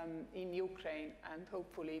in Ukraine, and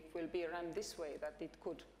hopefully it will be run this way that it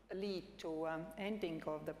could lead to ending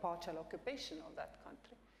of the partial occupation of that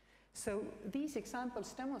country. So these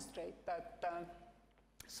examples demonstrate that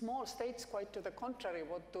small states, quite to the contrary,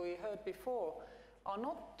 what we heard before, are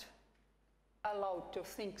not allowed to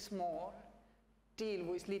think small, deal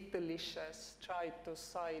with little issues, try to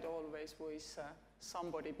side always with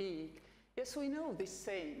somebody big. Yes, we know this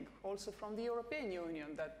saying also from the European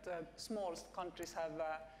Union that small countries have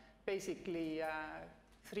basically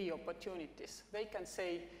 3 opportunities. They can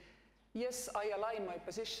say, yes, I align my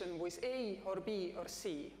position with A or B or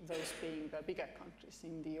C, those being the bigger countries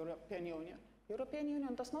in the European Union. European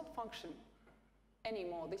Union does not function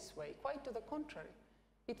anymore this way, quite to the contrary.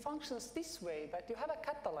 It functions this way, that you have a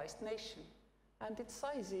catalyzed nation, and its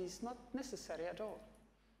size is not necessary at all.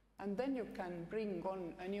 And then you can bring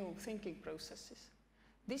on a new thinking processes.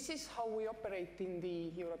 This is how we operate in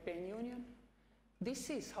the European Union.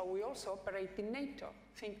 This is how we also operate in NATO.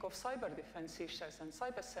 Think of cyber defense issues and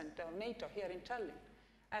cyber center of NATO here in Tallinn.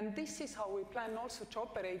 And this is how we plan also to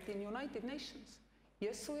operate in United Nations.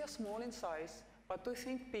 Yes, we are small in size, but we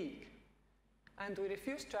think big. And we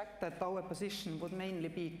refuse to act that our position would mainly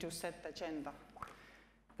be to set agenda.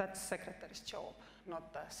 That's Secretary's job,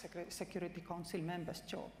 not the Security Council member's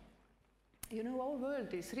job. You know, our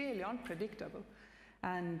world is really unpredictable.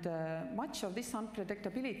 And much of this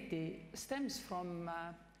unpredictability stems from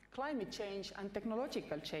climate change and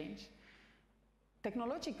technological change.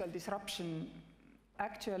 Technological disruption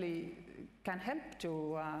actually can help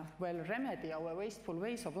to remedy our wasteful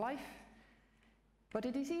ways of life. But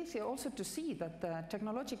it is easy also to see that the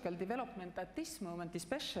technological development at this moment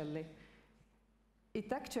especially,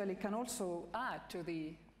 it actually can also add to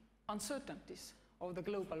the uncertainties of the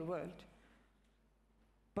global world.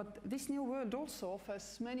 But this new world also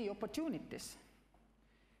offers many opportunities.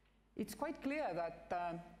 It's quite clear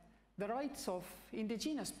that the rights of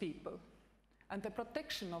indigenous people and the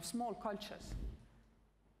protection of small cultures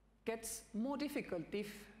gets more difficult if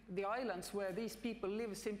the islands where these people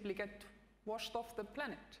live simply get washed off the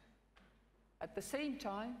planet. At the same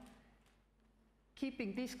time,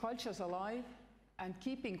 keeping these cultures alive and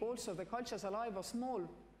keeping also the cultures alive of small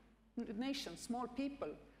nations, small people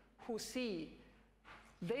who see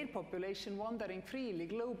their population wandering freely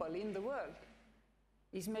globally in the world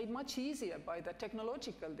is made much easier by the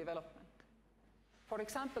technological development. For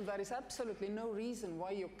example, there is absolutely no reason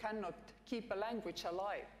why you cannot keep a language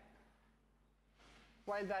alive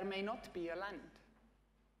while there may not be a land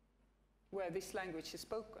where this language is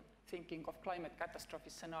spoken, thinking of climate catastrophe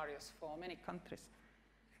scenarios for many countries.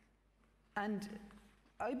 And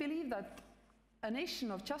I believe that a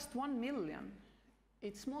nation of just 1 million,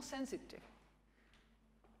 it's more sensitive.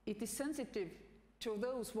 It is sensitive to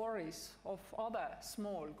those worries of other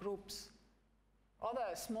small groups,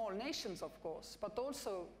 other small nations, of course, but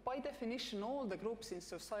also, by definition, all the groups in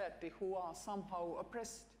society who are somehow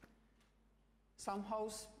oppressed. Somehow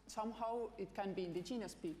it can be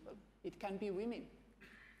indigenous people, it can be women,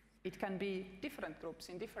 it can be different groups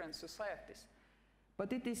in different societies.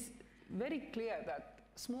 But it is very clear that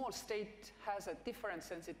small state has a different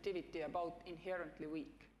sensitivity about inherently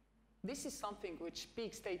weak. This is something which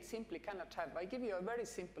big states simply cannot have. I give you a very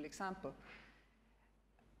simple example.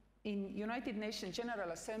 In United Nations General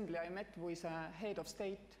Assembly, I met with a head of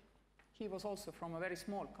state. He was also from a very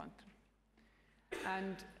small country.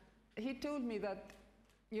 And he told me that,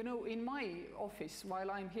 you know, in my office, while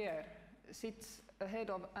I'm here, sits a head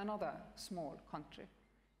of another small country,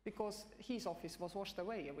 because his office was washed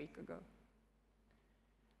away a week ago.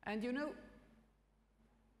 And you know,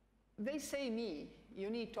 they say me, you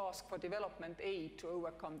need to ask for development aid to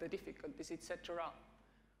overcome the difficulties, etc.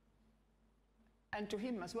 And to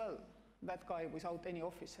him as well, that guy without any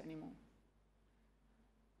office anymore.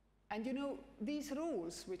 And you know, these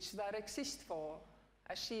rules which there exist for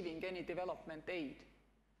achieving any development aid,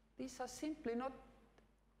 these are simply not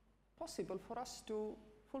possible for us to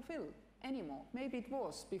fulfill anymore. Maybe it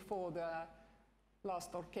was before the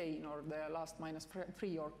last hurricane or the last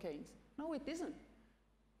 -3 hurricanes. No, it isn't.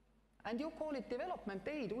 And you call it development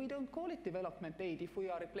aid. We don't call it development aid if we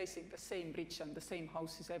are replacing the same bridge and the same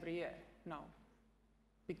houses every year now,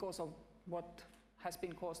 because of what has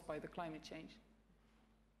been caused by the climate change.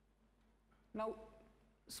 Now,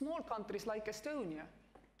 small countries like Estonia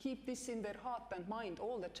keep this in their heart and mind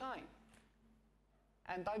all the time.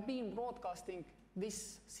 And I've been broadcasting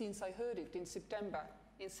this since I heard it in September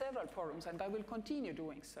in several forums, and I will continue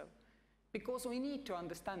doing so. Because we need to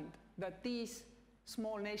understand that these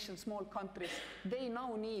small nations, small countries, they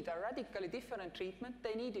now need a radically different treatment,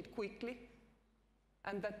 they need it quickly,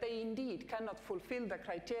 and that they indeed cannot fulfill the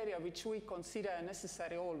criteria which we consider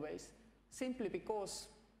necessary always, simply because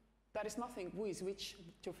there is nothing with which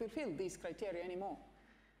to fulfill these criteria anymore.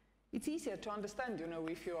 It's easier to understand, you know,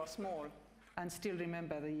 if you are small and still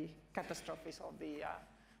remember the catastrophes of the,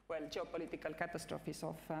 geopolitical catastrophes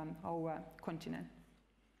of our continent.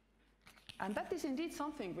 And that is indeed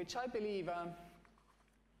something which I believe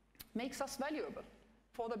makes us valuable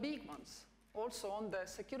for the big ones, also on the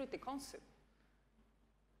Security Council.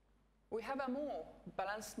 We have a more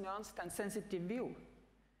balanced, nuanced, and sensitive view.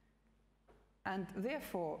 And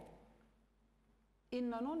therefore,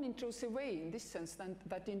 in a non-intrusive way, in this sense,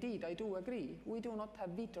 that indeed I do agree, we do not have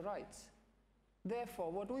veto rights.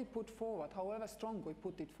 Therefore, what we put forward, however strong we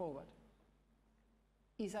put it forward,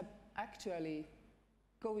 is actually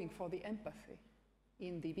going for the empathy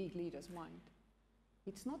in the big leader's mind.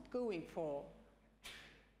 It's not going for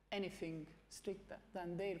anything stricter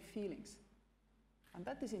than their feelings. And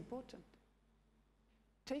that is important.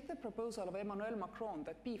 Take the proposal of Emmanuel Macron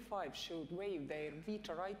that P5 should waive their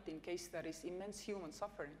veto right in case there is immense human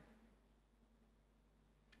suffering.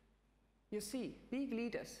 You see, big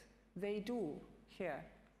leaders, they do hear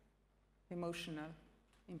emotional,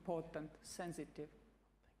 important, sensitive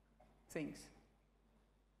things.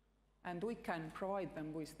 And we can provide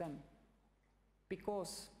them with them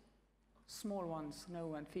because small ones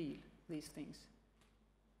know and feel these things.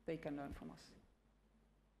 They can learn from us.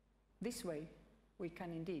 This way, we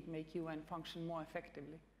can indeed make UN function more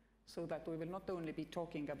effectively so that we will not only be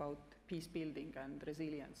talking about peace building and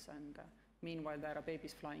resilience and meanwhile there are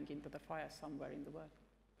babies flying into the fire somewhere in the world.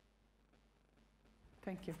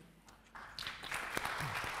 Thank you.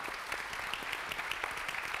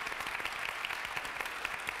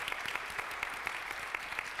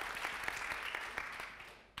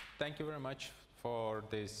 Thank you very much for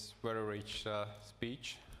this very rich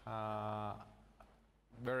speech.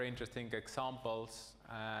 Very interesting examples,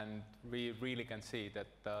 and we really can see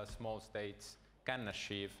that small states can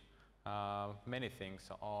achieve many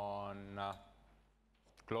things on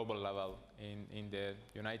global level in the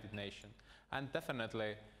United Nations. And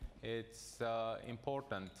definitely it's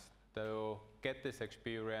important to get this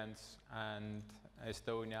experience, and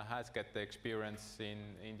Estonia has got the experience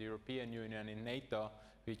in the European Union, in NATO,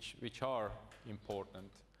 which are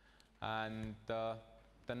important. And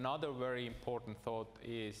another very important thought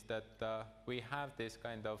is that we have this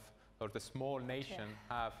kind of, or the small nation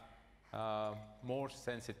have more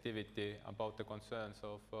sensitivity about the concerns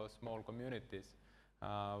of small communities,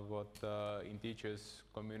 what indigenous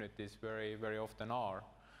communities very, very often are,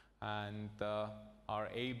 and are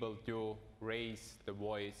able to raise the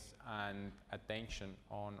voice and attention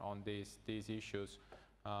on these issues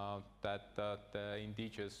that the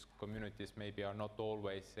indigenous communities maybe are not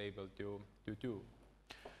always able to do.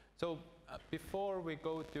 So before we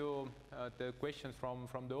go to the questions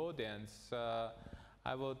from the audience,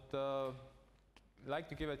 I would like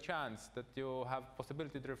to give a chance that you have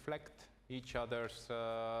possibility to reflect each other's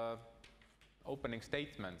opening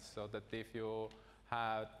statements, so that if you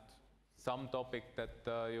had some topic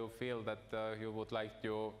that you feel that you would like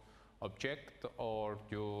to object or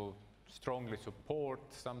to strongly support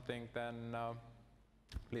something, then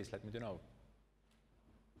please let me know.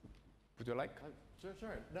 Would you like?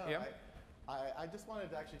 Sure. No, yeah? I just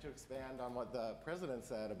wanted actually to expand on what the president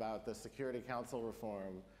said about the Security Council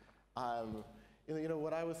reform. You know,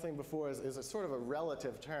 what I was saying before is a sort of a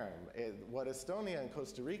relative term. What Estonia and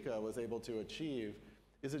Costa Rica was able to achieve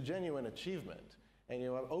is a genuine achievement. And you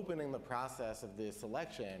know, opening the process of this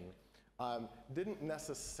election didn't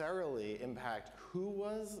necessarily impact who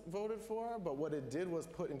was voted for, but what it did was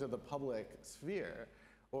put into the public sphere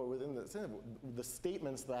or within the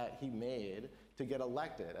statements that he made to get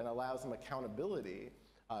elected, and allows him accountability,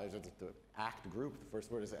 the ACT group, the first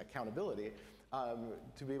word is accountability,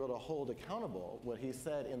 to be able to hold accountable what he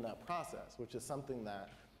said in that process, which is something that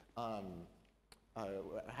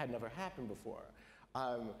had never happened before.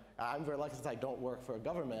 I'm very lucky since I don't work for a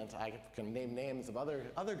government, I can name names of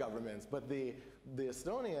other governments, but the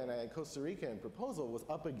Estonian and Costa Rican proposal was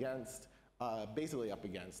up against, basically up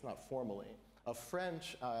against, not formally, a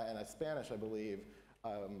French and a Spanish, I believe,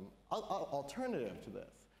 alternative to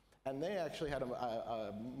this. And they actually had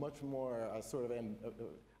a much more sort of,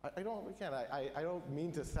 I don't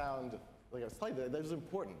mean to sound like a slight, that is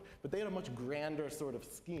important, but they had a much grander sort of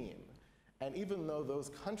scheme. And even though those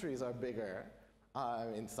countries are bigger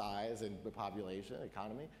in size and population,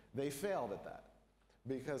 economy, they failed at that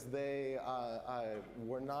because they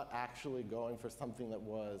were not actually going for something that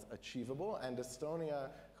was achievable. And Estonia,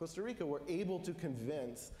 Costa Rica were able to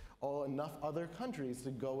convince enough other countries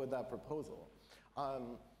to go with that proposal.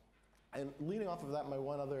 And leading off of that, my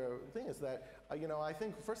one other thing is that, I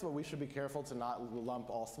think, first of all, we should be careful to not lump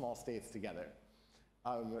all small states together.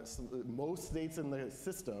 Most states in the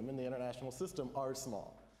system, in the international system, are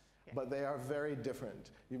small. Yeah. But they are very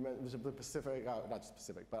different. You mentioned the Pacific, not just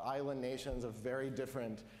Pacific, but island nations are very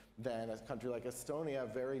different than a country like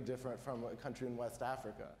Estonia, very different from a country in West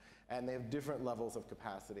Africa. And they have different levels of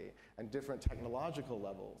capacity and different technological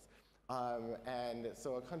levels. And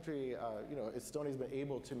so a country, Estonia's been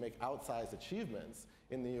able to make outsized achievements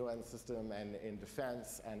in the UN system and in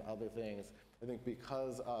defense and other things, I think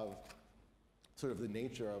because of sort of the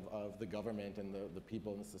nature of the government and the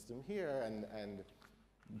people in the system here and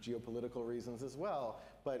geopolitical reasons as well,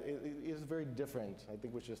 but it is very different. I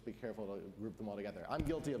think we should just be careful to group them all together. I'm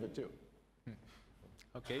guilty of it too.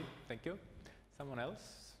 Okay, thank you. Someone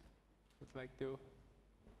else would like to?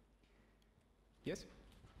 Yes?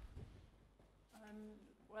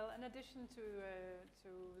 Well, in addition to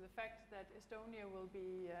the fact that Estonia will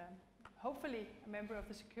be hopefully a member of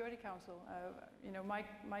the Security Council,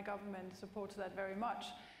 my government supports that very much.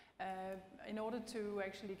 In order to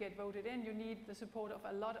actually get voted in, you need the support of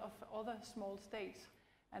a lot of other small states.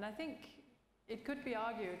 And I think it could be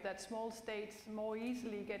argued that small states more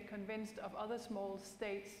easily get convinced of other small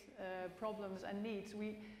states' problems and needs.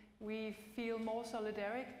 We feel more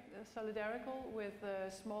solidarical with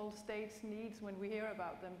small states' needs when we hear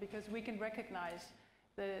about them, because we can recognize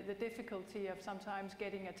the difficulty of sometimes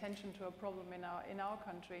getting attention to a problem in our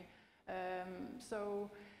country.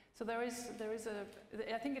 So there is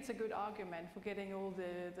I think it's a good argument for getting all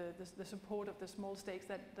the support of the small states,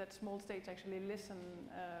 that small states actually listen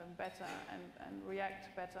better and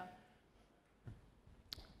react better.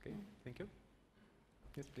 Okay, thank you.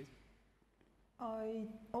 Yes, please. I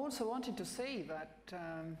also wanted to say that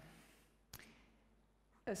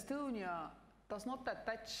Estonia does not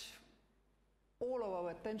attach all of our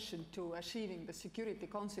attention to achieving the Security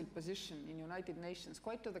Council position in United Nations.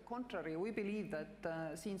 Quite to the contrary, we believe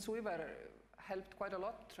that since we were helped quite a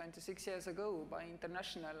lot 26 years ago by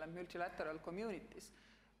international and multilateral communities,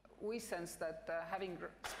 we sense that having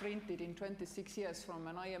sprinted in 26 years from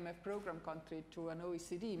an IMF program country to an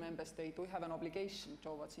OECD member state, we have an obligation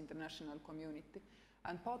towards international community.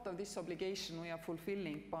 And part of this obligation we are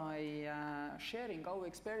fulfilling by sharing our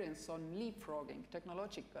experience on leapfrogging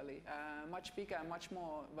technologically, much bigger, much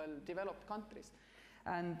more well-developed countries.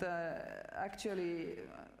 And actually,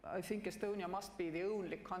 I think Estonia must be the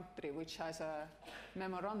only country which has a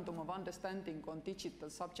memorandum of understanding on digital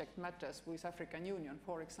subject matters with African Union,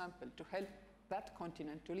 for example, to help that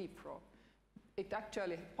continent to leapfrog. It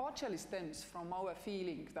actually partially stems from our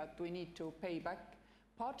feeling that we need to pay back,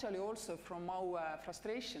 partially also from our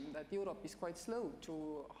frustration that Europe is quite slow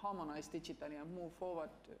to harmonize digitally and move forward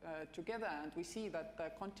together. And we see that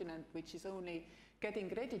the continent which is only getting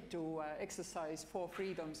ready to exercise 4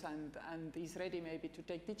 freedoms and is ready maybe to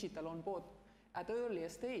take digital on board at earlier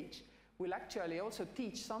stage will actually also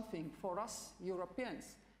teach something for us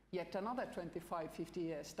Europeans yet another 25, 50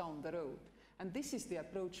 years down the road. And this is the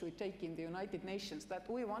approach we take in the United Nations, that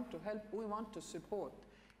we want to help, we want to support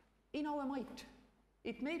in our might.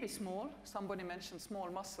 It may be small. Somebody mentioned small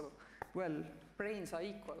muscle. Well, brains are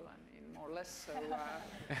equal, more or less.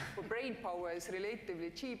 So brain power is relatively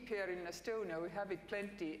cheap here in Estonia. We have it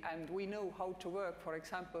plenty, and we know how to work, for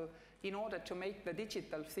example, in order to make the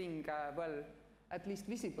digital thing, at least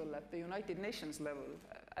visible at the United Nations level.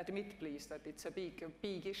 Admit, please, that it's a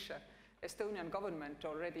big issue. Estonian government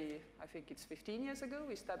already, I think it's 15 years ago,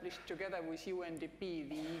 established together with UNDP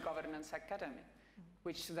the e-governance academy,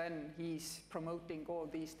 which then is promoting all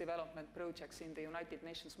these development projects in the United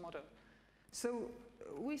Nations model. So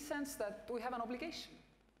we sense that we have an obligation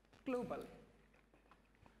global?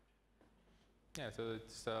 Yeah, so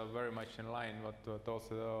it's very much in line what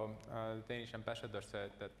also the Danish ambassador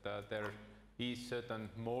said, that there is certain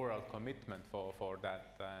moral commitment for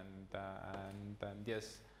that, and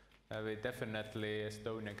yes, we definitely,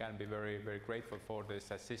 Estonia can be very, very grateful for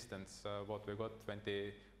this assistance, what we got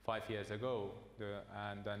 25 years ago,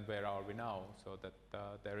 and then where are we now, so that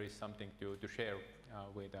there is something to share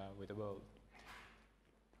with the world.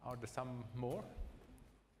 Are there some more?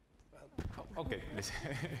 Okay, please.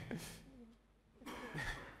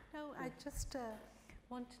 No, I just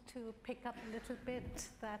wanted to pick up a little bit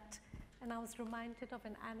that, and I was reminded of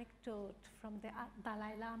an anecdote from the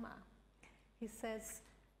Dalai Lama. He says,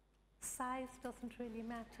 size doesn't really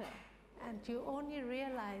matter, and you only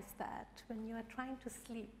realize that when you are trying to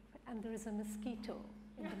sleep and there is a mosquito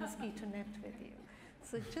in the mosquito net with you.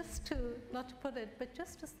 So just to, not to put it, but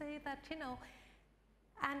just to say that, you know,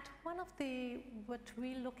 and one of what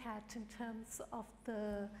we look at in terms of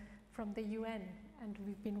from the UN, and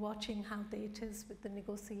we've been watching how it is with the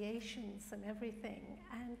negotiations and everything,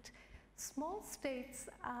 and small states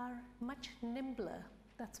are much nimbler.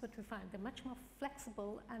 That's what we find. They're much more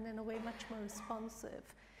flexible and in a way much more responsive.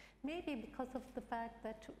 Maybe because of the fact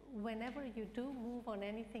that whenever you do move on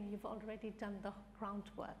anything, you've already done the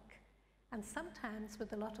groundwork. And sometimes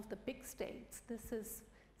with a lot of the big states, this is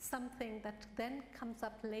something that then comes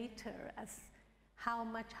up later as how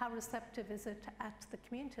receptive is it at the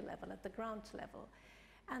community level, at the ground level.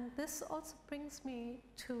 And this also brings me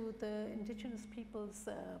to the Indigenous peoples'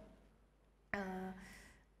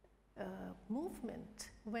 movement.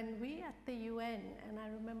 When we at the UN, and I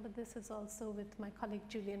remember this is also with my colleague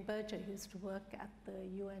Julian who used to work at the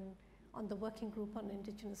UN on the working group on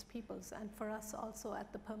Indigenous peoples, and for us also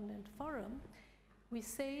at the Permanent Forum, we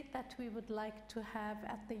say that we would like to have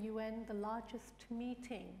at the UN the largest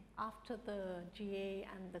meeting after the GA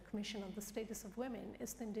and the Commission on the Status of Women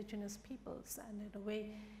is the Indigenous peoples, and in a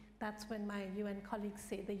way that's when my UN colleagues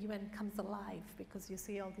say the UN comes alive, because you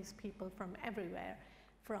see all these people from everywhere,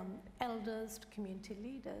 from elders to community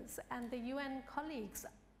leaders, and the UN colleagues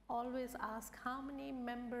always ask how many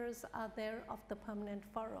members are there of the Permanent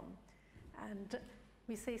Forum, and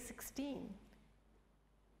we say 16.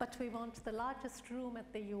 But we want the largest room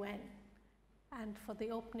at the UN. And for the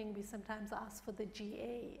opening, we sometimes ask for the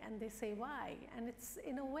GA, and they say why. And it's,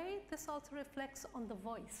 in a way, this also reflects on the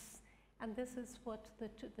voice. And this is what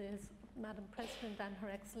Madam President and Her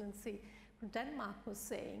Excellency from Denmark was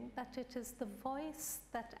saying, that it is the voice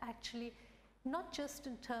that actually, not just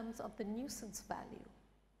in terms of the nuisance value,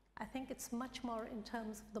 I think it's much more in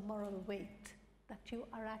terms of the moral weight, that you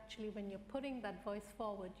are actually, when you're putting that voice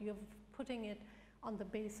forward, you're putting it on the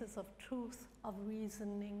basis of truth, of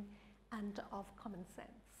reasoning, and of common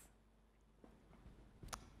sense.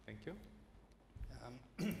 Thank you.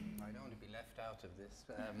 I don't want to be left out of this.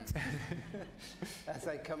 As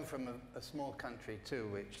I come from a small country too,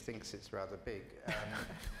 which thinks it's rather big,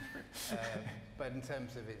 but in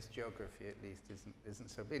terms of its geography at least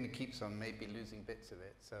isn't so big, and it keeps on maybe losing bits of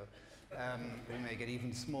it. So we may get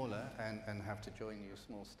even smaller and have to join you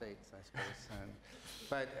small states, I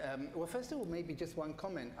suppose. Well, first of all, maybe just one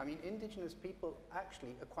comment. I mean, Indigenous people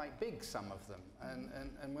actually are quite big, some of them,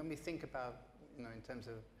 and when we think about, you know, in terms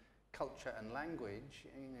of culture and language,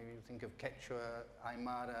 you know, you think of Quechua,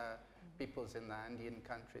 Aymara, peoples in the Andean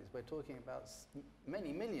countries, we're talking about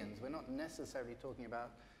many millions. We're not necessarily talking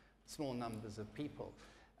about small numbers of people.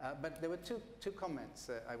 But there were two comments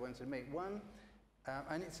I wanted to make. One,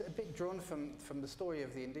 and it's a bit drawn from the story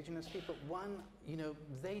of the Indigenous people. One, you know,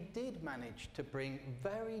 they did manage to bring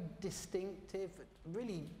very distinctive,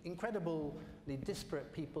 really incredibly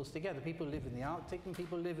disparate peoples together. People live in the Arctic and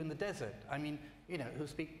people live in the desert. I mean, you know, who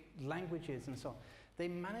speak languages and so on. They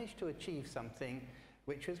managed to achieve something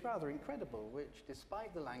which was rather incredible, which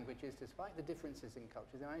despite the languages, despite the differences in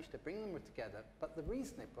cultures, they managed to bring them together. But the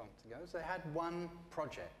reason they brought them together was they had one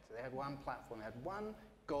project, they had one platform, they had one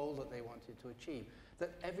goal that they wanted to achieve,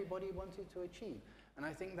 that everybody wanted to achieve. And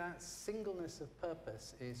I think that singleness of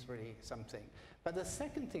purpose is really something. But the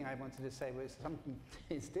second thing I wanted to say was something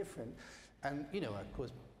is different. And, you know, of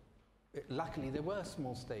course, luckily there were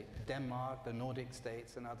small states, Denmark, the Nordic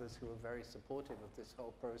states, and others who were very supportive of this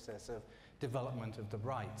whole process of development of the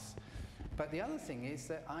rights. But the other thing is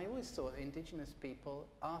that I always thought Indigenous people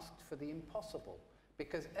asked for the impossible,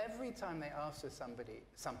 because every time they asked of somebody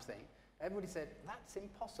something, everybody said, that's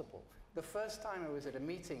impossible. The first time I was at a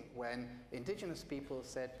meeting when Indigenous people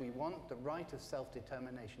said, we want the right of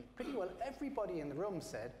self-determination, pretty well everybody in the room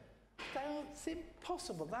said, that's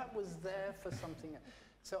impossible, that was there for something else.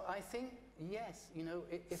 So I think, yes, you know,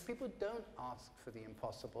 if people don't ask for the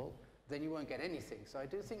impossible, then you won't get anything. So I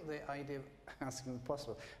do think the idea of asking the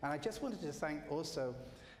possible. And I just wanted to thank also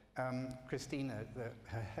Kristina,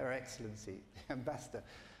 Her Excellency, the Ambassador,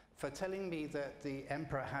 for telling me that the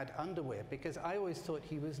Emperor had underwear, because I always thought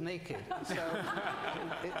he was naked. So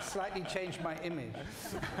it slightly changed my image.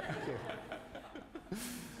 Thank you.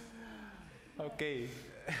 Okay,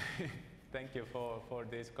 thank you for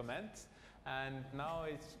these comments. And now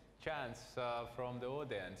it's chance from the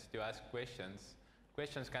audience to ask questions.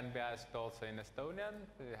 Questions can be asked also in Estonian.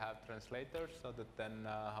 We have translators, so that then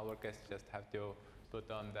our guests just have to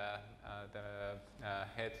put on the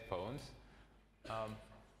headphones.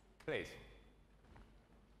 Please.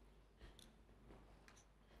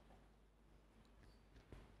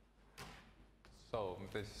 So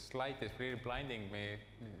the slide is really blinding me.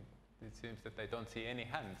 It seems that I don't see any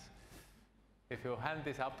hands. If your hand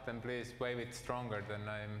is up, then please wave it stronger than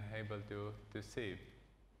I'm able to see.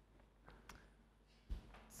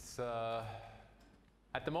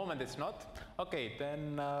 At the moment it's not. Okay,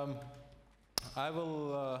 then I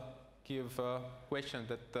will give a question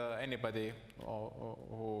that anybody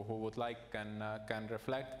who would like can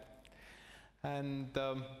reflect. And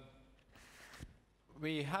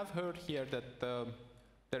we have heard here that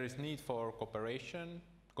there is need for cooperation,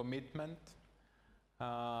 commitment,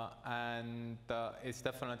 and it's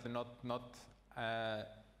definitely not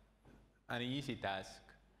an easy task.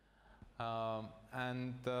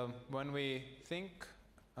 And when we think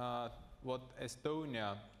what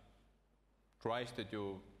Estonia tries to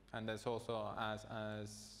do, and as also as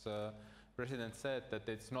President said, that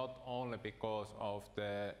it's not only because of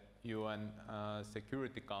the UN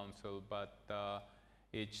Security Council, but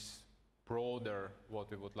it's broader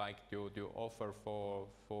what we would like to offer for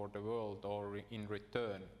the world or in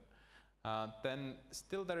return. Then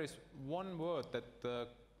still there is one word that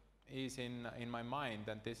is in my mind,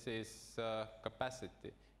 and this is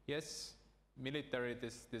capacity. Yes, military,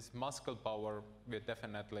 this muscle power, we're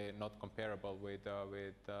definitely not comparable with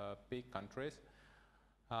big countries.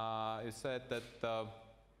 You said that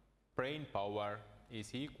brain power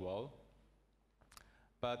is equal,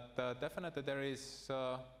 but definitely there is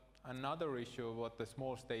another issue what the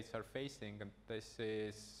small states are facing, and this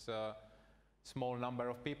is small number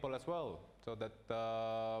of people as well, so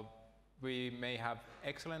that we may have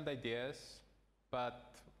excellent ideas,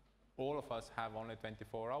 but all of us have only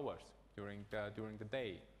 24 hours during the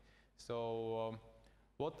day. So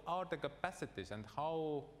what are the capacities and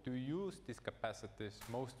how to use these capacities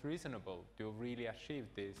most reasonable to really achieve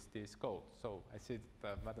these goals? So I see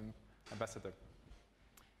Madam Ambassador.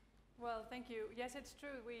 Well, thank you. Yes, it's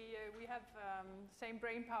true. We have same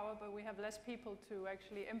brain power, but we have less people to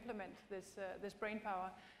actually implement this brain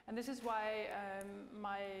power. And this is why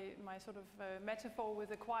my sort of metaphor with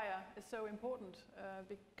the choir is so important,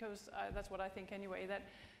 because that's what I think anyway. That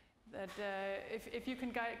if you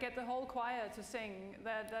can get the whole choir to sing,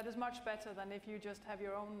 that is much better than if you just have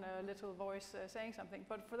your own little voice saying something.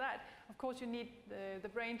 But for that, of course, you need the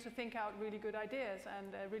brain to think out really good ideas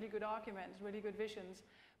and really good arguments, really good visions.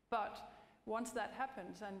 But once that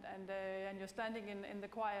happens and you're standing in the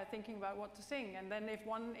choir thinking about what to sing, and then if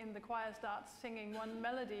one in the choir starts singing one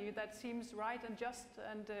melody that seems right and just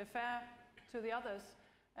and fair to the others,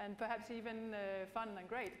 and perhaps even fun and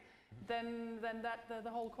great, then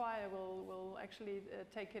the whole choir will actually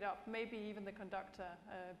take it up, maybe even the conductor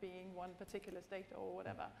being one particular state or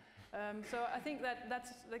whatever. So I think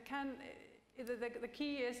the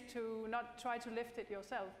key is to not try to lift it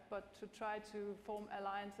yourself, but to try to form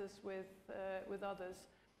alliances with others.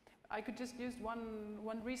 I could just use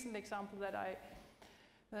one recent example that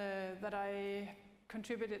I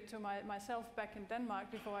contributed to myself back in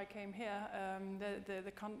Denmark before I came here.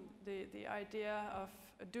 The idea of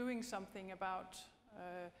doing something about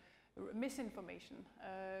misinformation,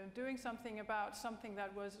 doing something about something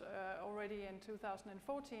that was already in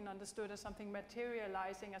 2014 understood as something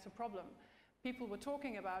materializing as a problem. People were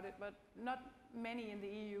talking about it, but not many in the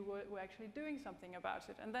EU were actually doing something about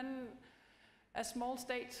it. And then a small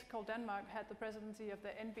state called Denmark had the presidency of the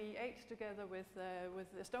NB8 together with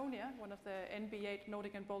Estonia, one of the NB8,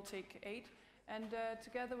 Nordic and Baltic 8. And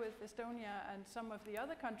together with Estonia and some of the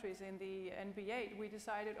other countries in the NB8, we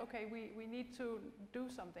decided, okay, we need to do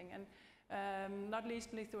something. And not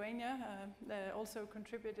least Lithuania also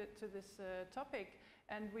contributed to this topic.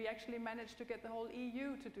 And we actually managed to get the whole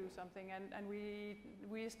EU to do something. And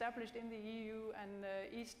we established in the EU an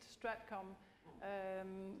East Stratcom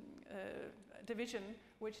division,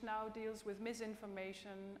 which now deals with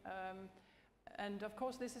misinformation And of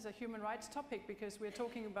course, this is a human rights topic because we're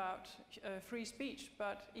talking about free speech.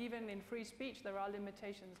 But even in free speech, there are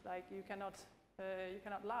limitations. Like you cannot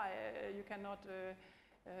lie. You cannot.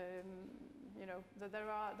 You know, there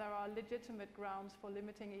are legitimate grounds for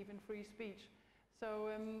limiting even free speech. So,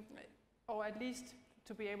 or at least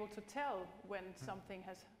to be able to tell when something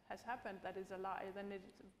has happened that is a lie. Then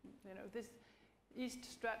this East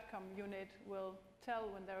Stratcom unit will tell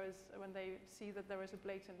when they see that there is a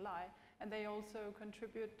blatant lie, and they also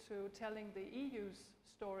contribute to telling the EU's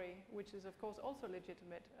story, which is of course also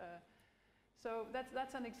legitimate. So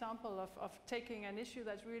that's an example of taking an issue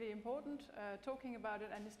that's really important, talking about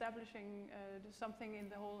it, and establishing something in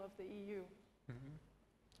the whole of the EU. Mm-hmm.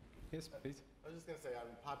 Yes, please. I was just going to say on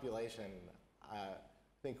population. I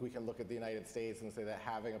think we can look at the United States and say that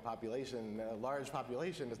having a large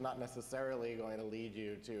population is not necessarily going to lead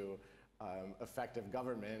you to effective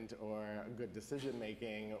government or good decision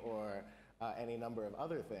making or any number of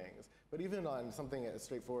other things. But even on something as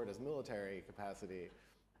straightforward as military capacity,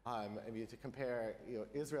 if you to compare,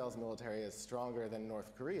 Israel's military is stronger than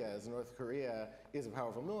North Korea's. North Korea is a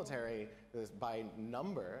powerful military that by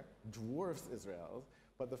number dwarfs Israel's.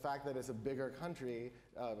 But the fact that it's a bigger country,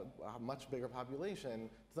 a much bigger population,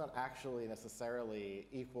 does not actually necessarily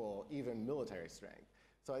equal even military strength.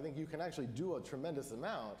 So I think you can actually do a tremendous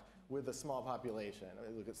amount with a small population. I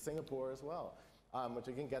mean, look at Singapore as well, which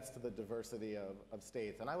again gets to the diversity of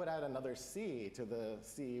states. And I would add another C to the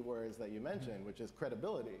C words that you mentioned, which is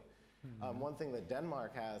credibility. One thing that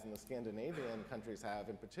Denmark has and the Scandinavian countries have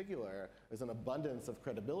in particular is an abundance of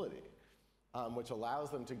credibility, which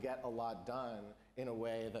allows them to get a lot done in a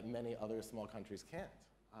way that many other small countries can't.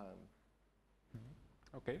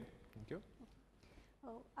 Okay, thank you.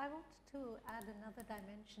 Oh, I wanted to add another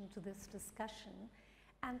dimension to this discussion,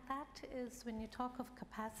 and that is when you talk of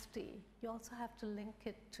capacity, you also have to link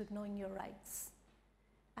it to knowing your rights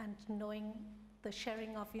and knowing the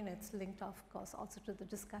sharing of units linked, of course, also to the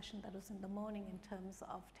discussion that was in the morning in terms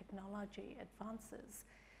of technology advances.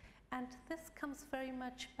 And this comes very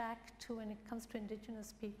much back to when it comes to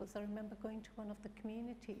Indigenous peoples. I remember going to one of the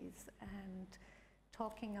communities and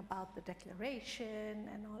talking about the declaration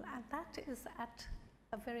and all, and that is at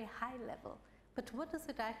a very high level. But what does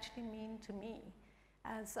it actually mean to me?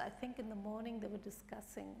 As I think in the morning they were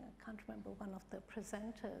discussing, I can't remember one of the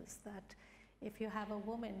presenters, that if you have a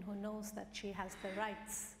woman who knows that she has the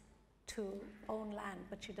rights to own land,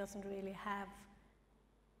 but she doesn't really have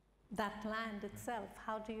that land itself,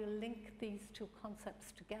 how do you link these two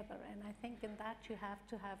concepts together? And I think in that you have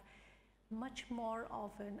to have much more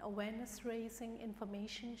of an awareness raising,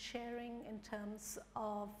 information sharing in terms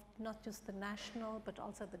of not just the national but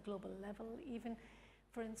also the global level. Even,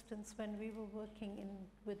 for instance, when we were working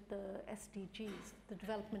with the SDGs, the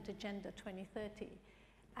Development Agenda 2030,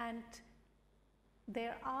 and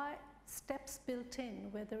there are steps built in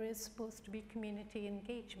where there is supposed to be community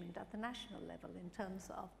engagement at the national level in terms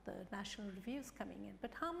of the national reviews coming in.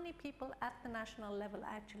 But how many people at the national level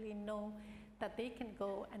actually know that they can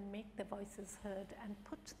go and make their voices heard and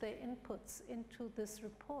put their inputs into these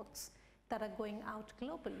reports that are going out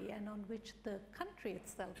globally and on which the country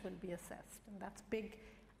itself will be assessed? And that's big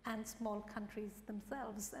and small countries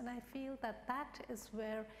themselves. And I feel that that is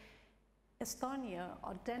where Estonia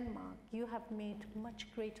or Denmark, you have made much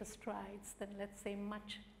greater strides than, let's say,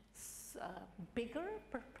 much bigger,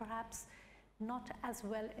 perhaps not as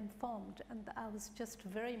well informed. And I was just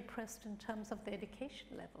very impressed in terms of the education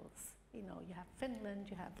levels. You know, you have Finland,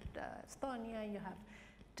 you have Estonia, you have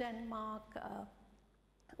Denmark.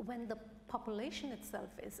 When the population itself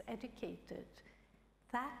is educated,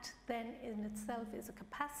 that then in itself is a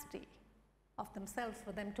capacity of themselves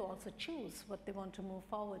for them to also choose what they want to move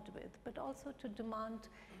forward with, but also to demand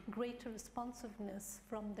greater responsiveness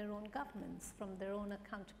from their own governments, from their own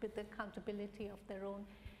accountability of their own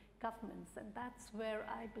governments. And that's where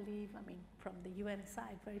I believe, I mean, from the UN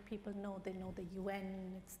side, where people know, they know the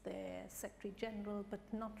UN, it's the Secretary General, but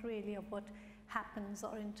not really of what happens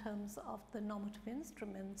or in terms of the normative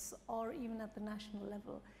instruments or even at the national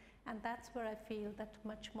level. And that's where I feel that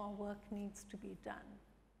much more work needs to be done.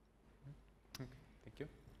 Okay, thank you.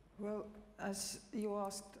 Well, as you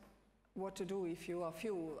asked what to do if you are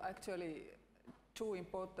few, actually two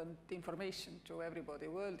important information to everybody.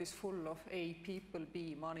 The world is full of A, people,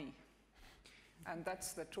 B, money. And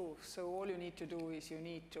that's the truth. So all you need to do is you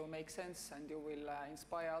need to make sense and you will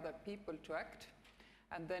inspire other people to act.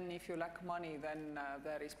 And then if you lack money, then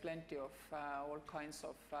there is plenty of all kinds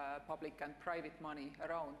of public and private money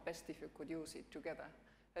around. Best if you could use it together.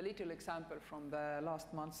 A little example from the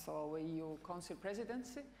last month's of EU Council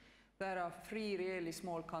presidency. There are 3 really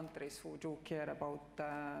small countries who do care about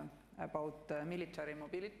about military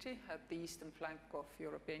mobility at the eastern flank of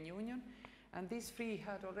European Union. And these three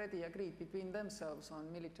had already agreed between themselves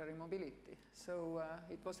on military mobility. So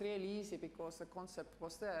it was really easy because the concept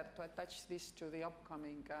was there to attach this to the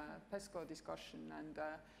upcoming PESCO discussion and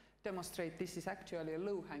demonstrate this is actually a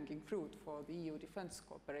low-hanging fruit for the EU defence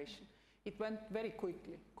cooperation. It went very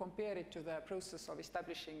quickly. Compare it to the process of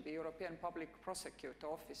establishing the European Public Prosecutor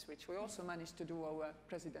Office, which we also managed to do our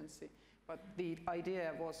presidency. But the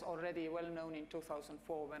idea was already well known in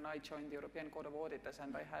 2004 when I joined the European Court of Auditors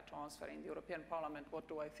and I had to answer in the European Parliament, what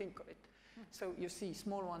do I think of it? So you see,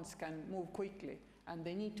 small ones can move quickly, and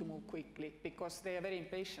they need to move quickly because they are very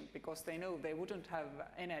impatient, because they know they wouldn't have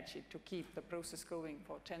energy to keep the process going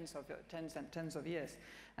for tens and tens of years.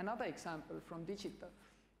 Another example from digital.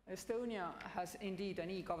 Estonia has indeed an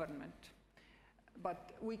e-government,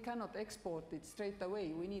 but we cannot export it straight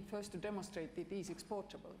away. We need first to demonstrate it is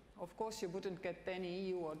exportable. Of course, you wouldn't get any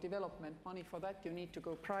EU or development money for that. You need to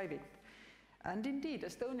go private. And indeed,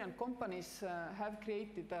 Estonian companies have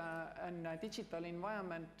created a digital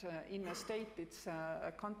environment in a state. It's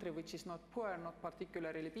a country which is not poor, not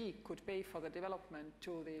particularly big, could pay for the development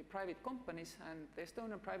to the private companies. And the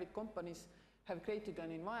Estonian private companies have created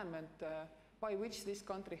an environment by which this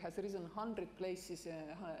country has risen 100 places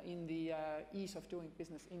in the Ease of Doing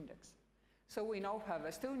Business Index. So we now have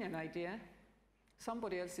Estonian idea,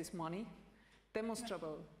 somebody else's money,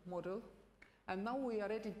 demonstrable model, and now we are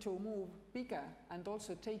ready to move bigger and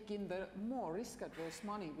also take in the more risk-averse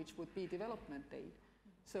money, which would be development aid.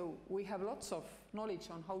 So we have lots of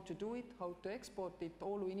knowledge on how to do it, how to export it.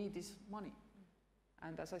 All we need is money.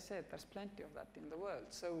 And as I said, there's plenty of that in the world.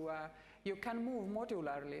 So you can move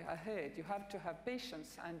modularly ahead. You have to have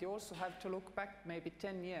patience, and you also have to look back maybe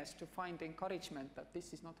 10 years to find encouragement that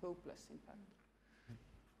this is not hopeless, in fact.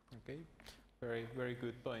 Okay, very, very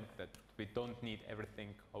good point that we don't need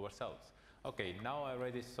everything ourselves. Okay, now I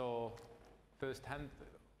already saw first hand,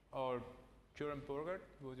 or Julian,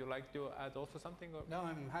 would you like to add also something? Or? No,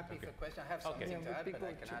 I'm happy for questions. I have something to add, but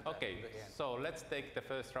I can add Okay, so let's take the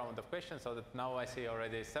first round of questions, so that now I see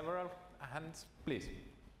already several hands. Please.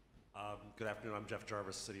 Good afternoon, I'm Jeff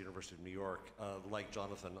Jarvis, City University of New York. Like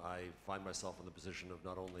Jonathan, I find myself in the position of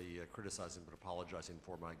not only criticizing but apologizing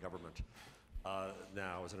for my government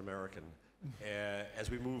now as an American. As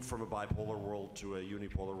we move from a bipolar world to a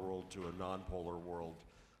unipolar world to a non-polar world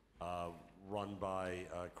run by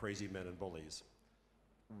crazy men and bullies,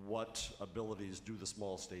 what abilities do the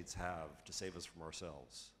small states have to save us from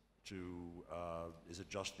ourselves? Is it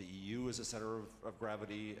just the EU as a center of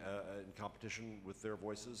gravity in competition with their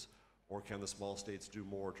voices? Or can the small states do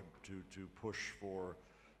more to push for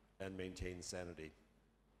and maintain sanity?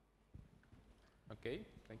 Okay,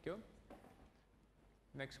 thank you.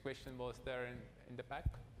 Next question was there in the back.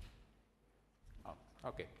 Oh,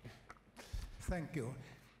 okay. Thank you.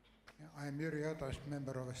 I'm Jüri Adast,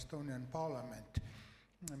 member of Estonian Parliament.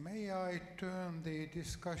 May I turn the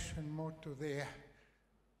discussion more to the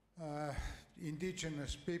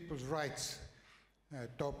indigenous people's rights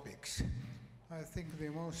topics? I think the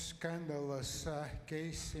most scandalous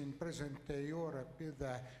case in present-day Europe is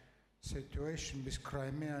the situation with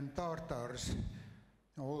Crimean Tatars.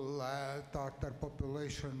 All Tatar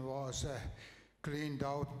population was cleaned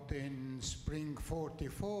out in spring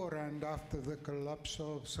 '44, and after the collapse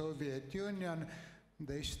of Soviet Union,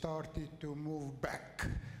 they started to move back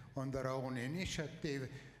on their own initiative.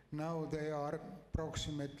 Now they are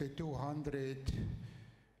approximately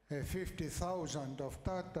 250,000 of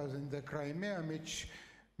Tatars in the Crimea, which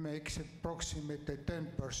makes approximately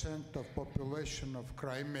 10% of population of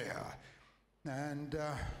Crimea. And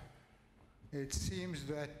it seems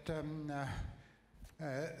that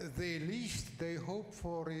the least they hope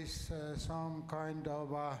for is some kind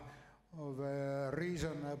of a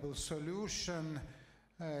reasonable solution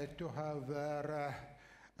to have their,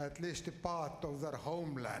 at least a part of their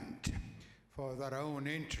homeland for their own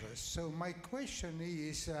interests. So my question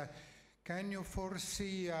is, can you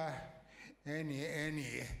foresee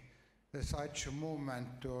any such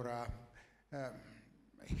movement or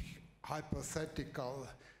hypothetical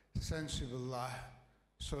sensible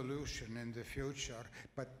solution in the future?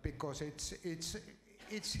 But because it's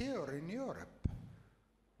here in Europe.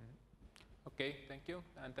 Okay, thank you.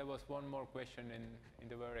 And there was one more question in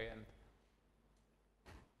the very end.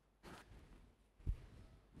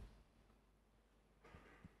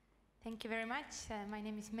 Thank you very much. My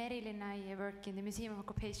name is Merilin. I work in the Museum of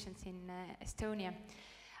Occupations in Estonia.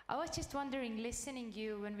 I was just wondering, listening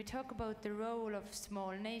you, when we talk about the role of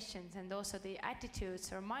small nations and also the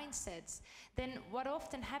attitudes or mindsets, then what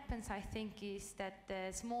often happens, I think, is that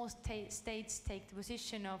the small states take the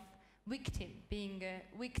position of victim, being a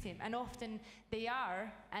victim, and often they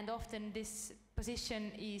are, and often this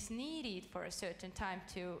position is needed for a certain time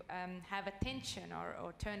to have attention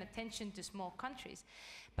or turn attention to small countries.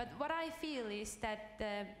 But what I feel is that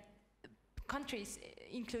countries,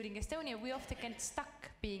 including Estonia, we often get stuck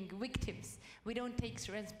being victims. We don't take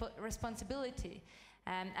responsibility.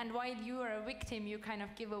 And while you are a victim, you kind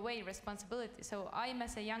of give away responsibility. So I'm,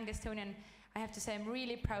 as a young Estonian, I have to say I'm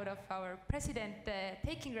really proud of our president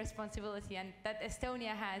taking responsibility, and that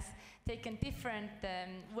Estonia has taken different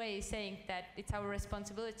ways, saying that it's our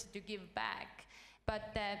responsibility to give back.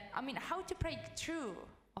 But I mean, how to break through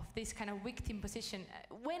of this kind of victim position?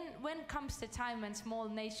 When comes the time when small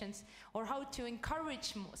nations, or how to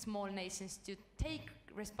encourage small nations to take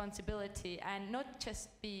responsibility and not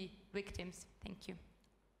just be victims? Thank you.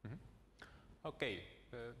 Mm-hmm. Okay.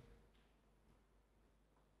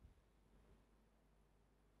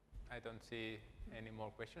 I don't see any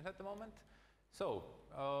more questions at the moment. So,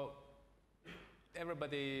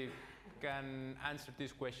 everybody can answer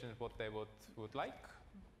these questions what they would like.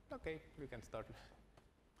 Okay, we can start.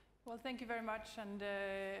 Well, thank you very much, and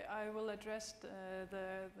I will address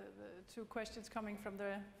the two questions coming from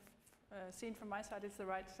the seen from my side. It's the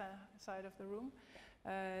right side of the room.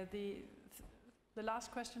 The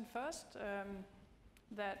last question first,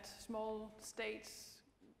 that small states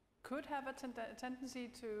could have a tendency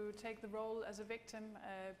to take the role as a victim,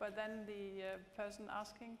 but then the person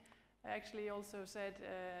asking actually also said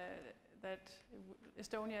that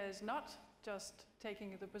Estonia is not just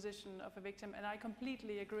taking the position of a victim, and I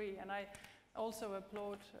completely agree, and I also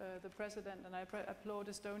applaud the President, and I applaud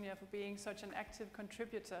Estonia for being such an active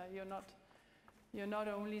contributor. You're not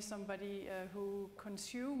only somebody who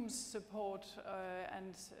consumes support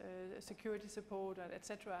and security support,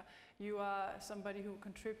 etc. You are somebody who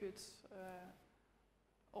contributes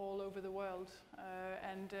all over the world,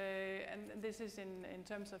 and this is in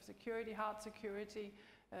terms of security, hard security,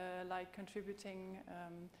 like contributing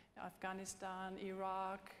Afghanistan,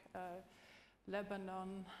 Iraq,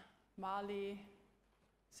 Lebanon, Mali,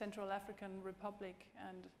 Central African Republic,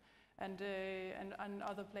 and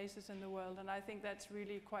other places in the world. And I think that's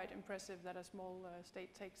really quite impressive that a small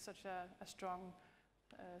state takes such a strong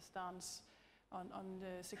stance on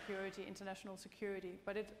the security, international security.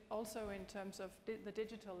 But it also, in terms of the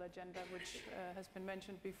digital agenda, which has been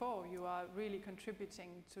mentioned before, you are really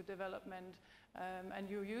contributing to development, and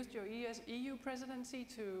you used your EU presidency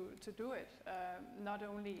to do it, not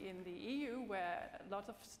only in the EU, where a lot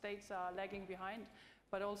of states are lagging behind,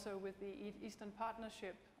 but also with the Eastern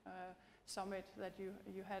Partnership summit that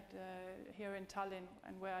you had here in Tallinn,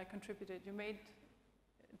 and where I contributed. You made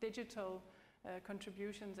digital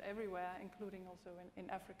contributions everywhere, including also in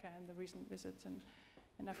Africa and the recent visits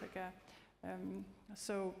in Africa.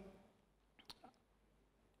 So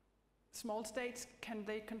small states, can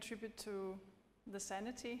they contribute to the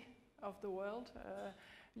sanity of the world?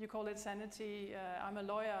 You call it sanity. I'm a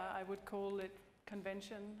lawyer. I would call it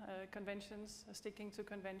conventions, sticking to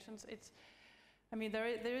conventions. I mean,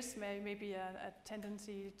 there is maybe a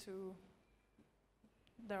tendency to.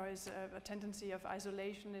 There is a tendency of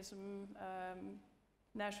isolationism,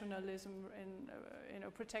 nationalism,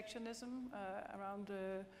 protectionism around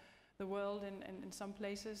the world in some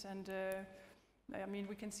places, and I mean,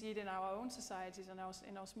 we can see it in our own societies and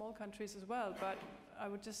in our small countries as well. But I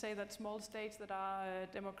would just say that small states that are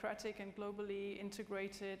democratic and globally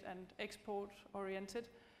integrated and export-oriented,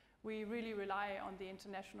 we really rely on the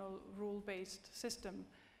international rule-based system.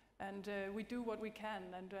 And we do what we can,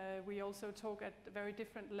 and we also talk at very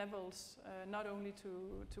different levels, not only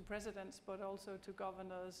to presidents, but also to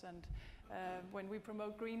governors. And when we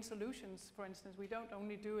promote green solutions, for instance, we don't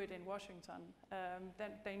only do it in Washington.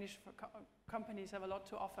 Danish companies have a lot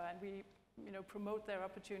to offer, and we promote their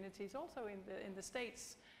opportunities also in the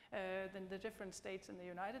states, in the different states in the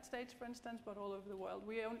United States, for instance, but all over the world.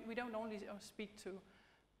 We don't only speak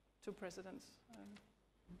to presidents.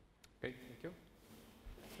 Okay, thank you.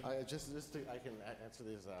 I can answer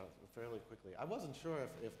these fairly quickly. I wasn't sure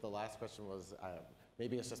if the last question was,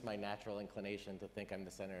 maybe it's just my natural inclination to think I'm the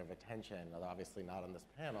center of attention, obviously not on this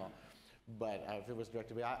panel, but if it was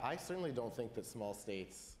directed to me, I certainly don't think that small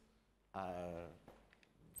states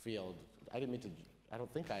feel, I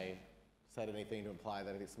don't think I said anything to imply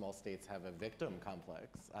that I think small states have a victim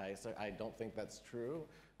complex. I don't think that's true,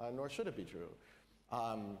 nor should it be true.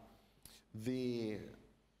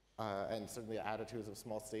 And certainly attitudes of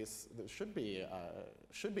small states that should be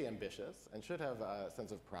ambitious and should have a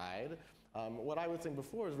sense of pride. What I was saying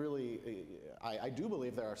before is really, I do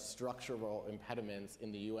believe there are structural impediments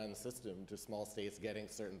in the UN system to small states getting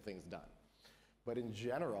certain things done. But in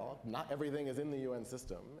general, not everything is in the UN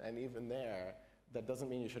system, and even there, that doesn't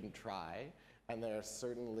mean you shouldn't try, and there are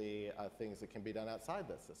certainly things that can be done outside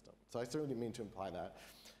that system. So I certainly mean to imply that.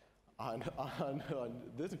 On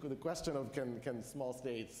this, the question of can small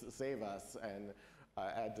states save us and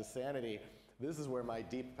add to sanity, this is where my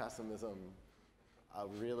deep pessimism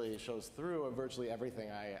really shows through, and virtually everything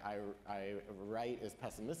I write is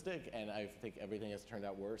pessimistic, and I think everything has turned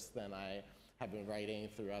out worse than I have been writing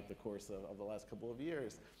throughout the course of the last couple of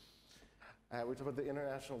years. We talk about the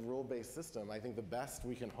international rule-based system. I think the best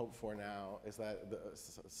we can hope for now is that the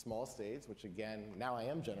small states, which again, now I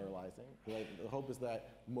am generalizing, the hope is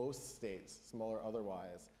that most states, small or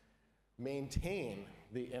otherwise, maintain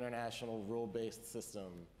the international rule-based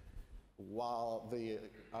system while the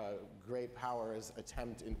great powers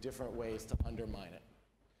attempt in different ways to undermine it.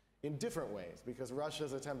 In different ways, because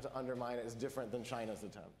Russia's attempt to undermine it is different than China's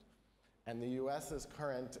attempt. And the US's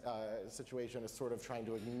current situation is sort of trying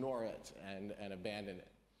to ignore it and abandon it.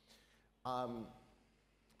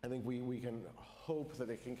 I think we can hope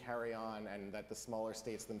that it can carry on and that the smaller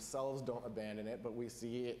states themselves don't abandon it, but we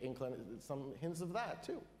see some hints of that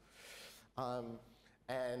too.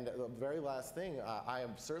 And the very last thing, I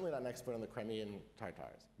am certainly not an expert on the Crimean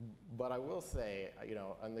Tatars, but I will say, you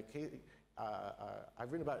know, on the case,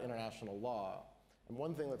 I've written about international law, and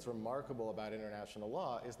one thing that's remarkable about international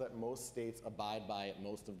law is that most states abide by it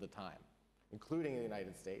most of the time, including the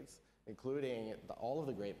United States, including all of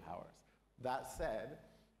the great powers. That said,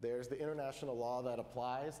 there's the international law that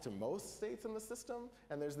applies to most states in the system,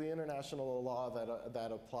 and there's the international law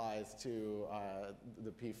that applies to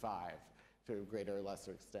the P5 to a greater or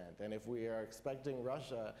lesser extent. And if we are expecting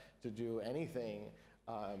Russia to do anything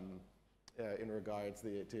in regards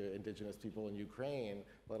to indigenous people in Ukraine,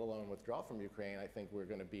 let alone withdraw from Ukraine, I think we're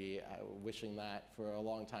going to be wishing that for a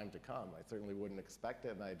long time to come. I certainly wouldn't expect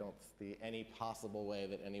it, and I don't see any possible way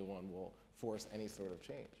that anyone will force any sort of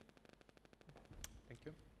change. Thank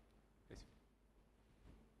you. Please.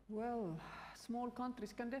 Well, small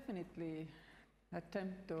countries can definitely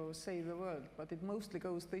attempt to save the world, but it mostly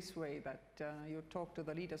goes this way, that you talk to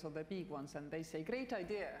the leaders of the big ones and they say, great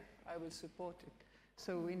idea, I will support it.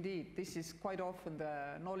 So indeed, this is quite often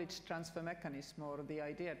the knowledge transfer mechanism or the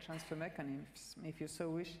idea transfer mechanism, if you so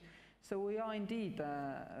wish. So we are indeed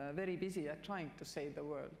very busy at trying to save the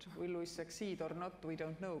world. Will we succeed or not, we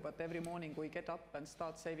don't know, but every morning we get up and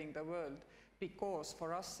start saving the world, because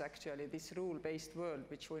for us actually this rule-based world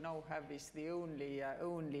which we now have is the only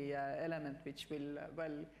element which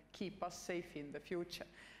will keep us safe in the future.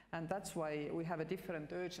 And that's why we have a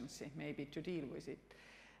different urgency maybe to deal with it.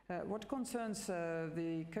 What concerns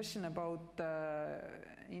the question about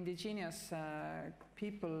indigenous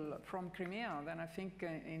people from Crimea, then I think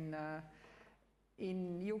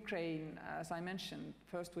in Ukraine, as I mentioned,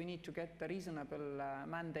 first we need to get the reasonably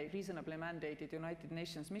mandated United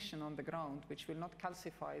Nations mission on the ground, which will not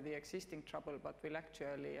calcify the existing trouble, but will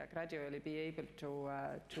actually gradually be able to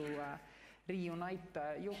reunite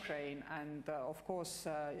Ukraine, and of course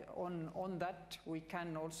on that we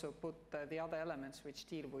can also put the other elements which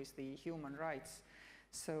deal with the human rights.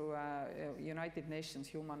 So United Nations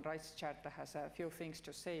Human Rights Charter has a few things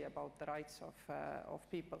to say about the rights of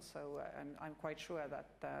people, so I'm quite sure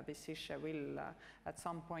that this issue will at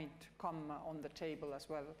some point come on the table as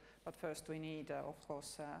well. But first we need of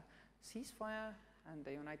course a ceasefire and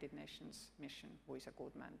the United Nations mission with a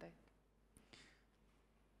good mandate.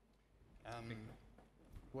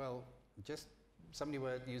 Well, just somebody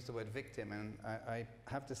used the word victim, and I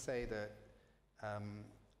have to say that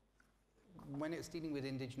when it's dealing with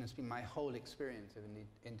indigenous people, my whole experience of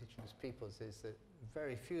indigenous peoples is that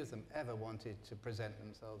very few of them ever wanted to present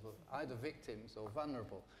themselves as either victims or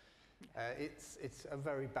vulnerable. It's a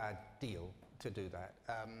very bad deal to do that.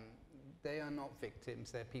 They are not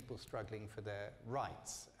victims, they're people struggling for their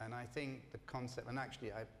rights. And I think the concept, and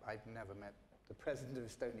actually I've never met the president of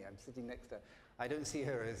Estonia, I'm sitting next to her. I don't see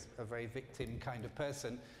her as a very victim kind of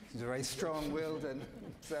person. She's very strong-willed, and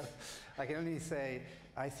so I can only say,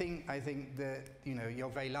 I think that, you know, you're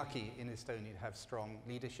very lucky in Estonia to have strong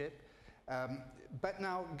leadership. But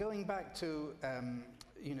now, going back to,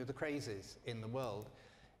 you know, the crazes in the world,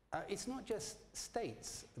 it's not just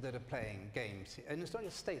states that are playing games, and it's not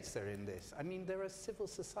just states that are in this. I mean, there are civil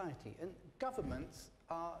society, and governments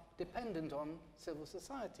are dependent on civil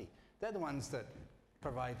society. They're the ones that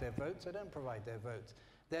provide their votes or don't provide their votes.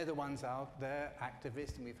 They're the ones out there,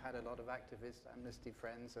 activists, and we've had a lot of activists, Amnesty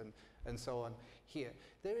Friends, and so on here.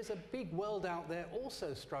 There is a big world out there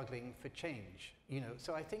also struggling for change, you know.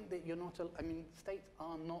 So I think that you're not, I mean, states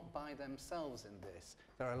are not by themselves in this.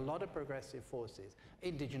 There are a lot of progressive forces.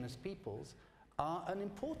 Indigenous peoples are an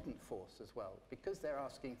important force as well, because they're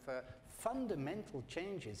asking for fundamental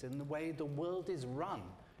changes in the way the world is run.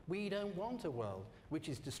 We don't want a world which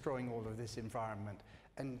is destroying all of this environment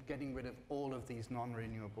and getting rid of all of these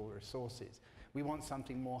non-renewable resources. We want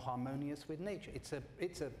something more harmonious with nature. It's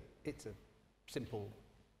a simple,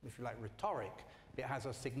 if you like, rhetoric. It has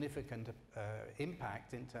a significant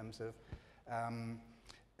impact in terms of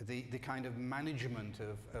the kind of management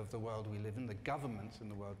of the world we live in, the governments in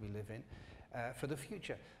the world we live in, for the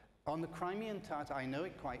future. On the Crimean Tatar, I know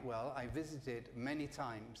it quite well. I visited many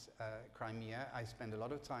times Crimea. I spent a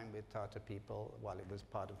lot of time with Tatar people while it was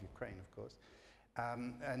part of Ukraine, of course.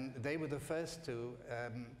 And they were the first to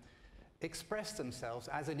express themselves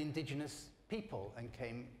as an indigenous people and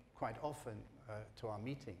came quite often to our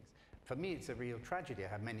meetings. For me, it's a real tragedy. I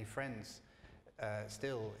have many friends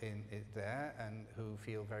still there and who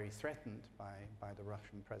feel very threatened by the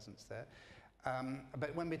Russian presence there.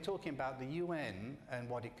 But when we're talking about the UN and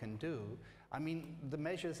what it can do, I mean, the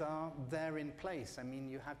measures are there in place. I mean,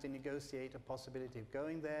 you have to negotiate a possibility of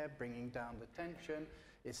going there, bringing down the tension,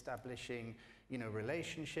 establishing, you know,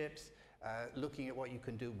 relationships, looking at what you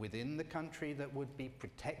can do within the country that would be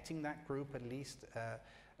protecting that group at least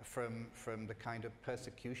from the kind of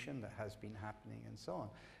persecution that has been happening and so on.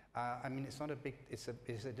 I mean, it's not a big, it's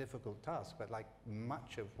a difficult task, but like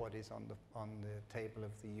much of what is on the table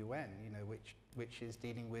of the UN, you know, which is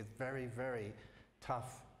dealing with very, very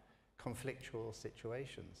tough conflictual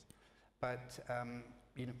situations. But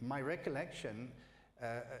you know, my recollection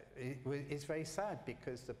is very sad,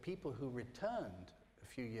 because the people who returned a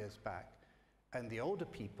few years back and the older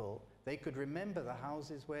people, they could remember the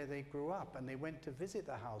houses where they grew up, and they went to visit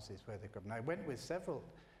the houses where they grew up. And I went with several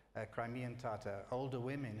Crimean Tatar older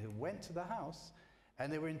women who went to the house,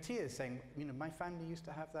 and they were in tears saying, you know, my family used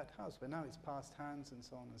to have that house, but now it's passed hands and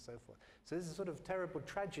so on and so forth. So this is a sort of terrible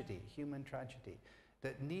tragedy, human tragedy,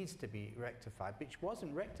 that needs to be rectified, which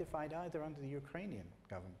wasn't rectified either under the Ukrainian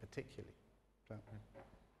government particularly. So.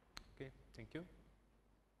 Okay, thank you.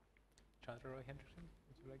 Chandra, Roy-Henriksen,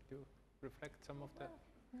 would you like to reflect some of that?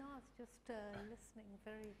 No, it's just listening,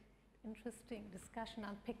 very interesting discussion.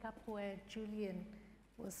 I'll pick up where Julian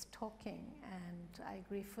was talking, and I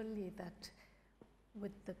agree fully that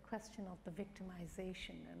with the question of the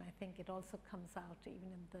victimization, and I think it also comes out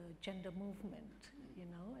even in the gender movement, you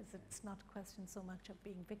know, as it's not a question so much of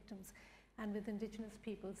being victims. And with Indigenous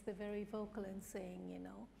peoples, they're very vocal in saying, you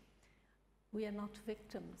know, we are not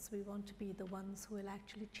victims, we want to be the ones who will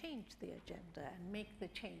actually change the agenda and make the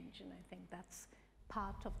change, and I think that's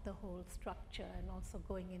part of the whole structure. And also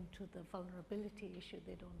going into the vulnerability issue,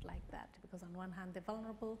 they don't like that, because on one hand they're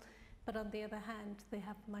vulnerable, but on the other hand they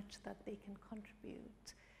have much that they can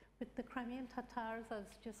contribute. With the Crimean Tatars, I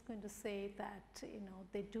was just going to say that, you know,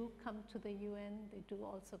 they do come to the UN, they do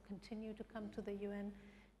also continue to come to the UN,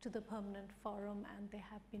 to the Permanent Forum, and they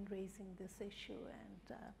have been raising this issue.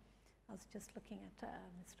 And I was just looking at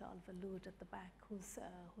Mr. Alvalud at the back, who's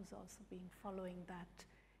also been following that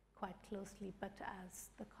quite closely. But as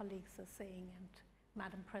the colleagues are saying, and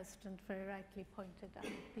Madam President very rightly pointed out,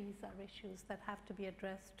 these are issues that have to be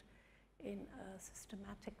addressed in a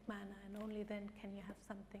systematic manner, and only then can you have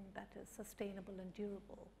something that is sustainable and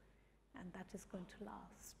durable, and that is going to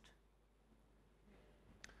last.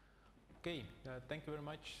 Okay, thank you very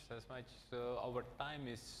much. As much our time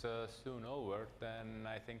is soon over, then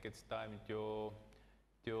I think it's time to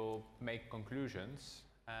make conclusions.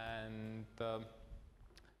 And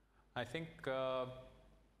I think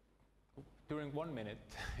during 1 minute,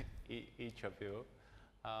 each of you,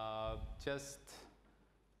 just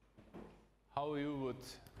how you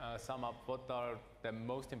would sum up what are the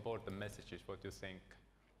most important messages, what you think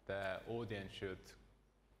the audience should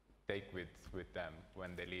take with them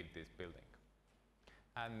when they leave this building.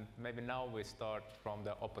 And maybe now we start from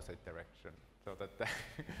the opposite direction, so that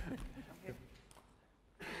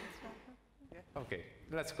okay,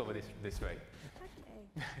 let's go this way.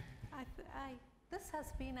 Okay. This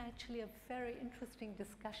has been actually a very interesting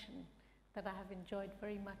discussion that I have enjoyed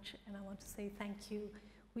very much, and I want to say thank you.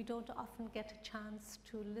 We don't often get a chance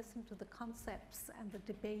to listen to the concepts and the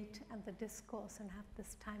debate and the discourse and have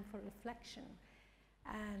this time for reflection.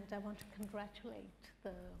 And I want to congratulate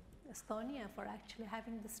the Estonia for actually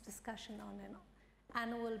having this discussion on an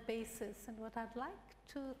annual basis. And what I'd like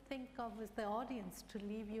to think of as the audience, to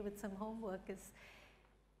leave you with some homework, is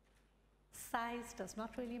size does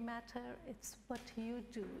not really matter. It's what you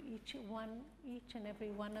do, each and every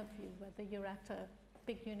one of you, whether you're at a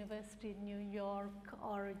big university in New York,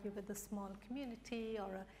 or you're with a small community,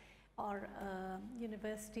 or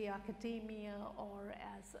university academia, or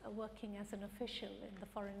as working as an official in the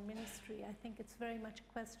foreign ministry. I think it's very much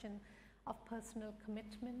a question of personal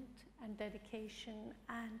commitment and dedication,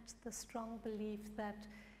 and the strong belief that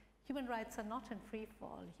human rights are not in free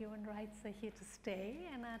fall. Human rights are here to stay,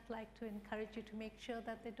 and I'd like to encourage you to make sure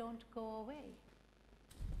that they don't go away.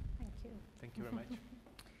 Thank you. Thank you very much.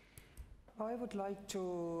 I would like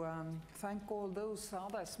to thank all those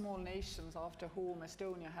other small nations after whom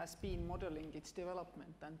Estonia has been modeling its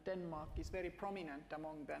development, and Denmark is very prominent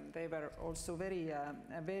among them. They were also very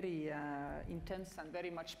intense and very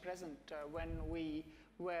much present when we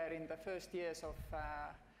were in the first years of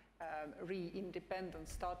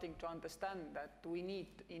re-independence, starting to understand that we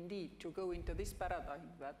need indeed to go into this paradigm,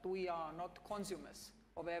 that we are not consumers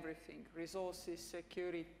of everything, resources,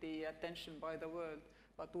 security, attention by the world,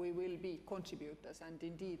 but we will be contributors. And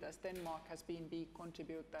indeed, as Denmark has been big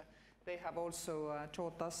contributor, they have also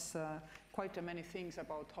taught us quite many things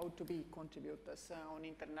about how to be contributors on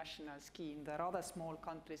international scheme. There are other small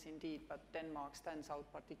countries indeed, but Denmark stands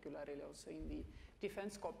out particularly also in the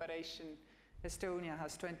defense cooperation. Estonia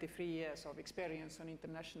has 23 years of experience on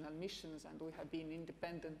international missions, and we have been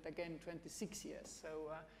independent again 26 years.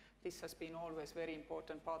 So this has been always very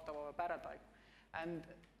important part of our paradigm.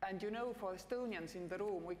 And you know, for Estonians in the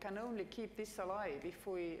room, we can only keep this alive if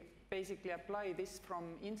we basically apply this from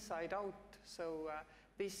inside out. So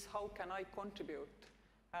this, how can I contribute,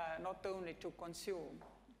 not only to consume.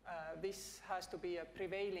 This has to be a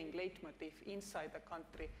prevailing leitmotif inside the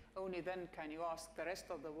country. Only then can you ask the rest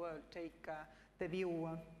of the world, take the view,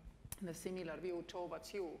 the similar view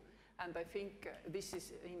towards you. And I think this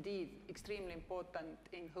is indeed extremely important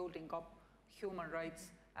in holding up human rights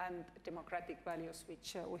and democratic values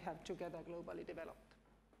which we have together globally developed.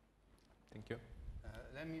 Thank you.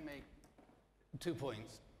 Let me make 2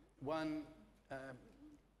 points. One,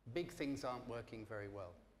 big things aren't working very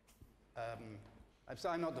well. So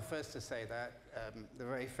I'm not the first to say that. The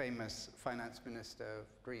very famous finance minister of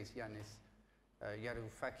Greece, Yanis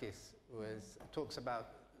Varoufakis, talks about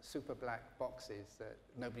super black boxes that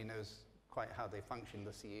nobody knows quite how they function,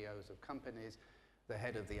 the CEOs of companies, the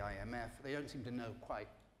head of the IMF. They don't seem to know quite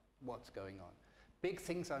what's going on. Big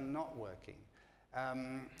things are not working.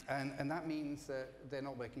 And that means that they're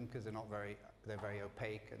not working because they're very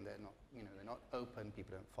opaque, and they're not open,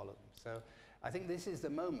 people don't follow them. So I think this is the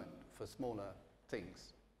moment for smaller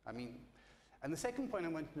things. I mean, and the second point I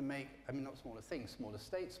wanted to make, I mean, not smaller things, smaller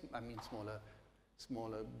states, I mean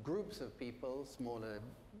smaller groups of people, smaller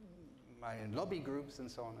lobby groups,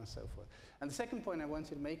 and so on and so forth. And the second point I wanted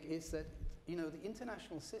to make is that, you know, the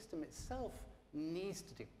international system itself needs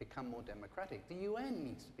to become more democratic. The UN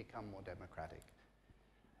needs to become more democratic.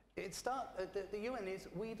 The UN is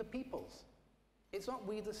we the peoples. It's not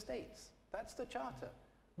we the states. That's the charter.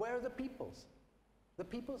 Where are the peoples? The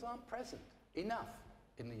peoples aren't present enough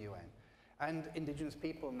in the UN. And indigenous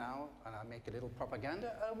people now, and I make a little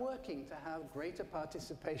propaganda, are working to have greater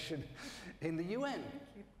participation in the UN,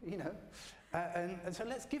 you know. And so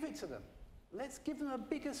let's give it to them. Let's give them a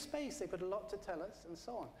bigger space. They've got a lot to tell us, and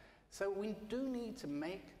so on. So we do need to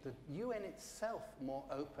make the UN itself more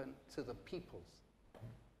open to the peoples.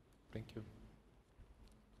 Thank you.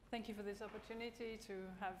 Thank you for this opportunity to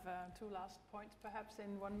have 2 last points, perhaps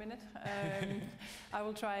in 1 minute. I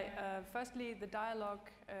will try. Firstly, the dialogue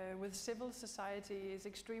with civil society is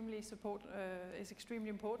extremely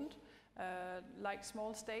important. Like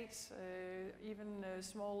small states, even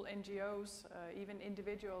small NGOs, even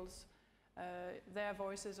individuals, their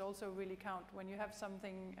voices also really count. When you have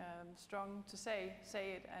something strong to say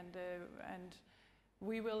it, and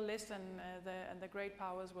we will listen, and the great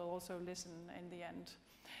powers will also listen in the end.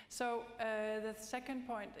 So the second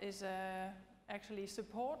point is actually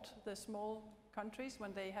support the small countries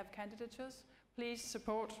when they have candidatures. Please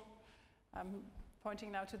support. I'm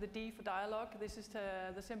pointing now to the D for dialogue. This is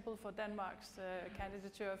the symbol for Denmark's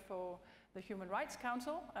candidature for the Human Rights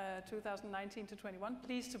Council 2019 to 21.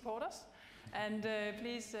 Please support us, and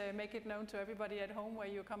please make it known to everybody at home where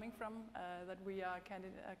you're coming from that we are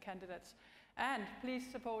candidates. And please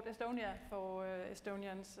support Estonia for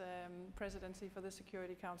Estonia's presidency for the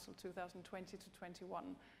Security Council 2020 to 21.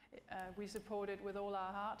 We support it with all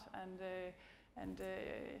our heart, and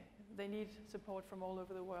they need support from all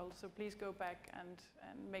over the world. So please go back and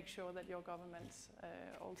make sure that your governments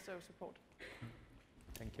also support.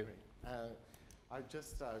 Thank you. I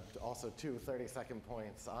just also 2 30-second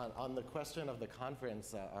points. On the question of the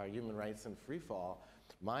conference, are human rights in free fall?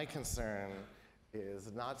 My concern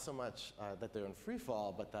is not so much that they're in free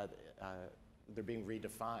fall, but that they're being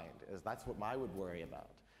redefined. That's what I would worry about.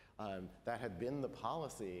 That had been the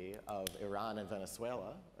policy of Iran and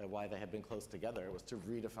Venezuela, why they had been close together, was to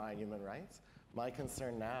redefine human rights. My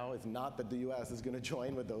concern now is not that the US is going to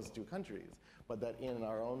join with those two countries, but that in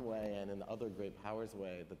our own way and in the other great powers'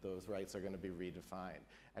 way, that those rights are going to be redefined.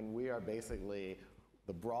 And we are basically,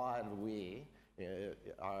 the broad we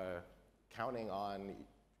are counting on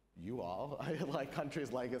you all, like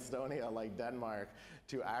countries like Estonia, like Denmark,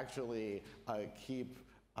 to actually keep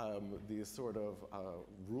these sort of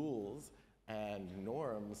rules and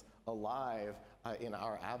norms alive in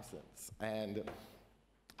our absence. And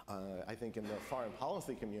I think in the foreign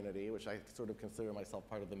policy community, which I sort of consider myself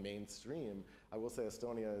part of the mainstream, I will say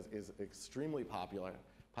Estonia is extremely popular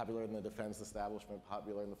in the defense establishment,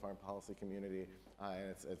 popular in the foreign policy community,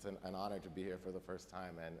 and it's an honor to be here for the first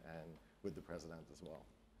time and with the president as well.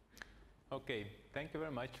 Okay, thank you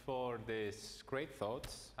very much for these great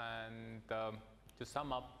thoughts. And to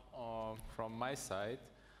sum up from my side,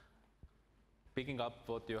 picking up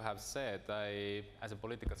what you have said, as a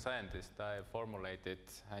political scientist, I formulated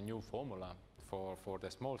a new formula for the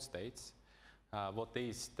small states. What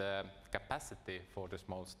is the capacity for the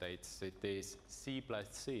small states? It is C plus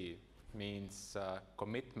C, means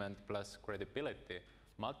commitment plus credibility,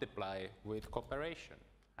 multiply with cooperation.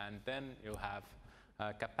 And then you have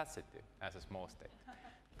capacity as a small state.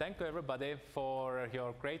 Thank you everybody for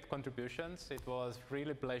your great contributions. It was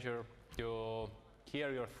really a pleasure to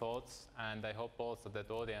hear your thoughts, and I hope also that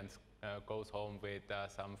the audience goes home with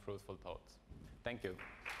some fruitful thoughts. Thank you.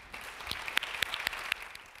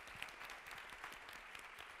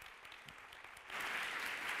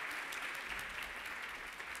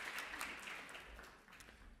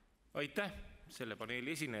 Aitäh selle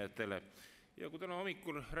paneeli esinejatele. Ja kui täna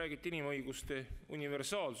hommikul räägiti inimõiguste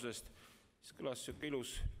universaalsusest, siis kõlas selline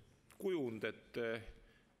ilus kujund, et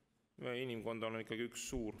inimkond on ikkagi üks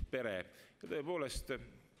suur pere. Ja tõepoolest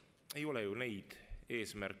ei ole ju neid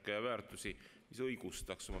eesmärke ja väärtusi, mis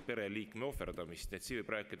õigustaks oma pereliikme ohverdamist. Et siin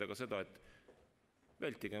võib rääkida ka seda, et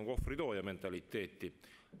vältigem ohvritooja mentaliteeti.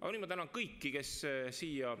 Aga nüüd ma tänan kõiki, kes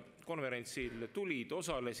siia konverentsil tulid,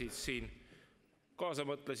 osalesid siin, kaasa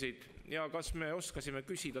mõtlesid ja kas me oskasime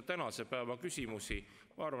küsida tänase päeva küsimusi.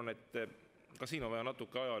 Ma arvan, et ka siin on vaja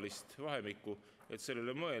natuke ajalist vahemikku, et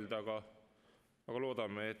sellele mõelda, aga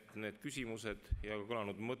loodame, et need küsimused ja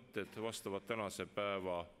kõlanud mõtted vastavad tänase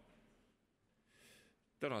päeva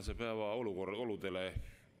oludele.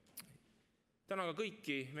 Tänan ka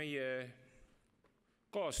kõiki meie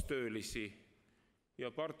kaastöölisi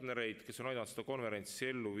ja partnereid, kes on aidanud seda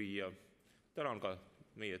konverentsi ellu viia. Tänan ka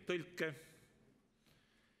meie tõlke.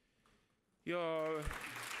 Ja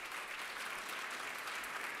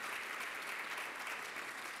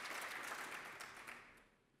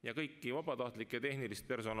kõiki vabatahtlike tehnilist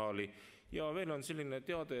personaali. Ja veel on selline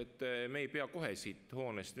teade, et me ei pea kohe siit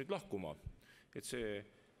hoonest nüüd lahkuma. Et see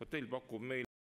hotell pakub meil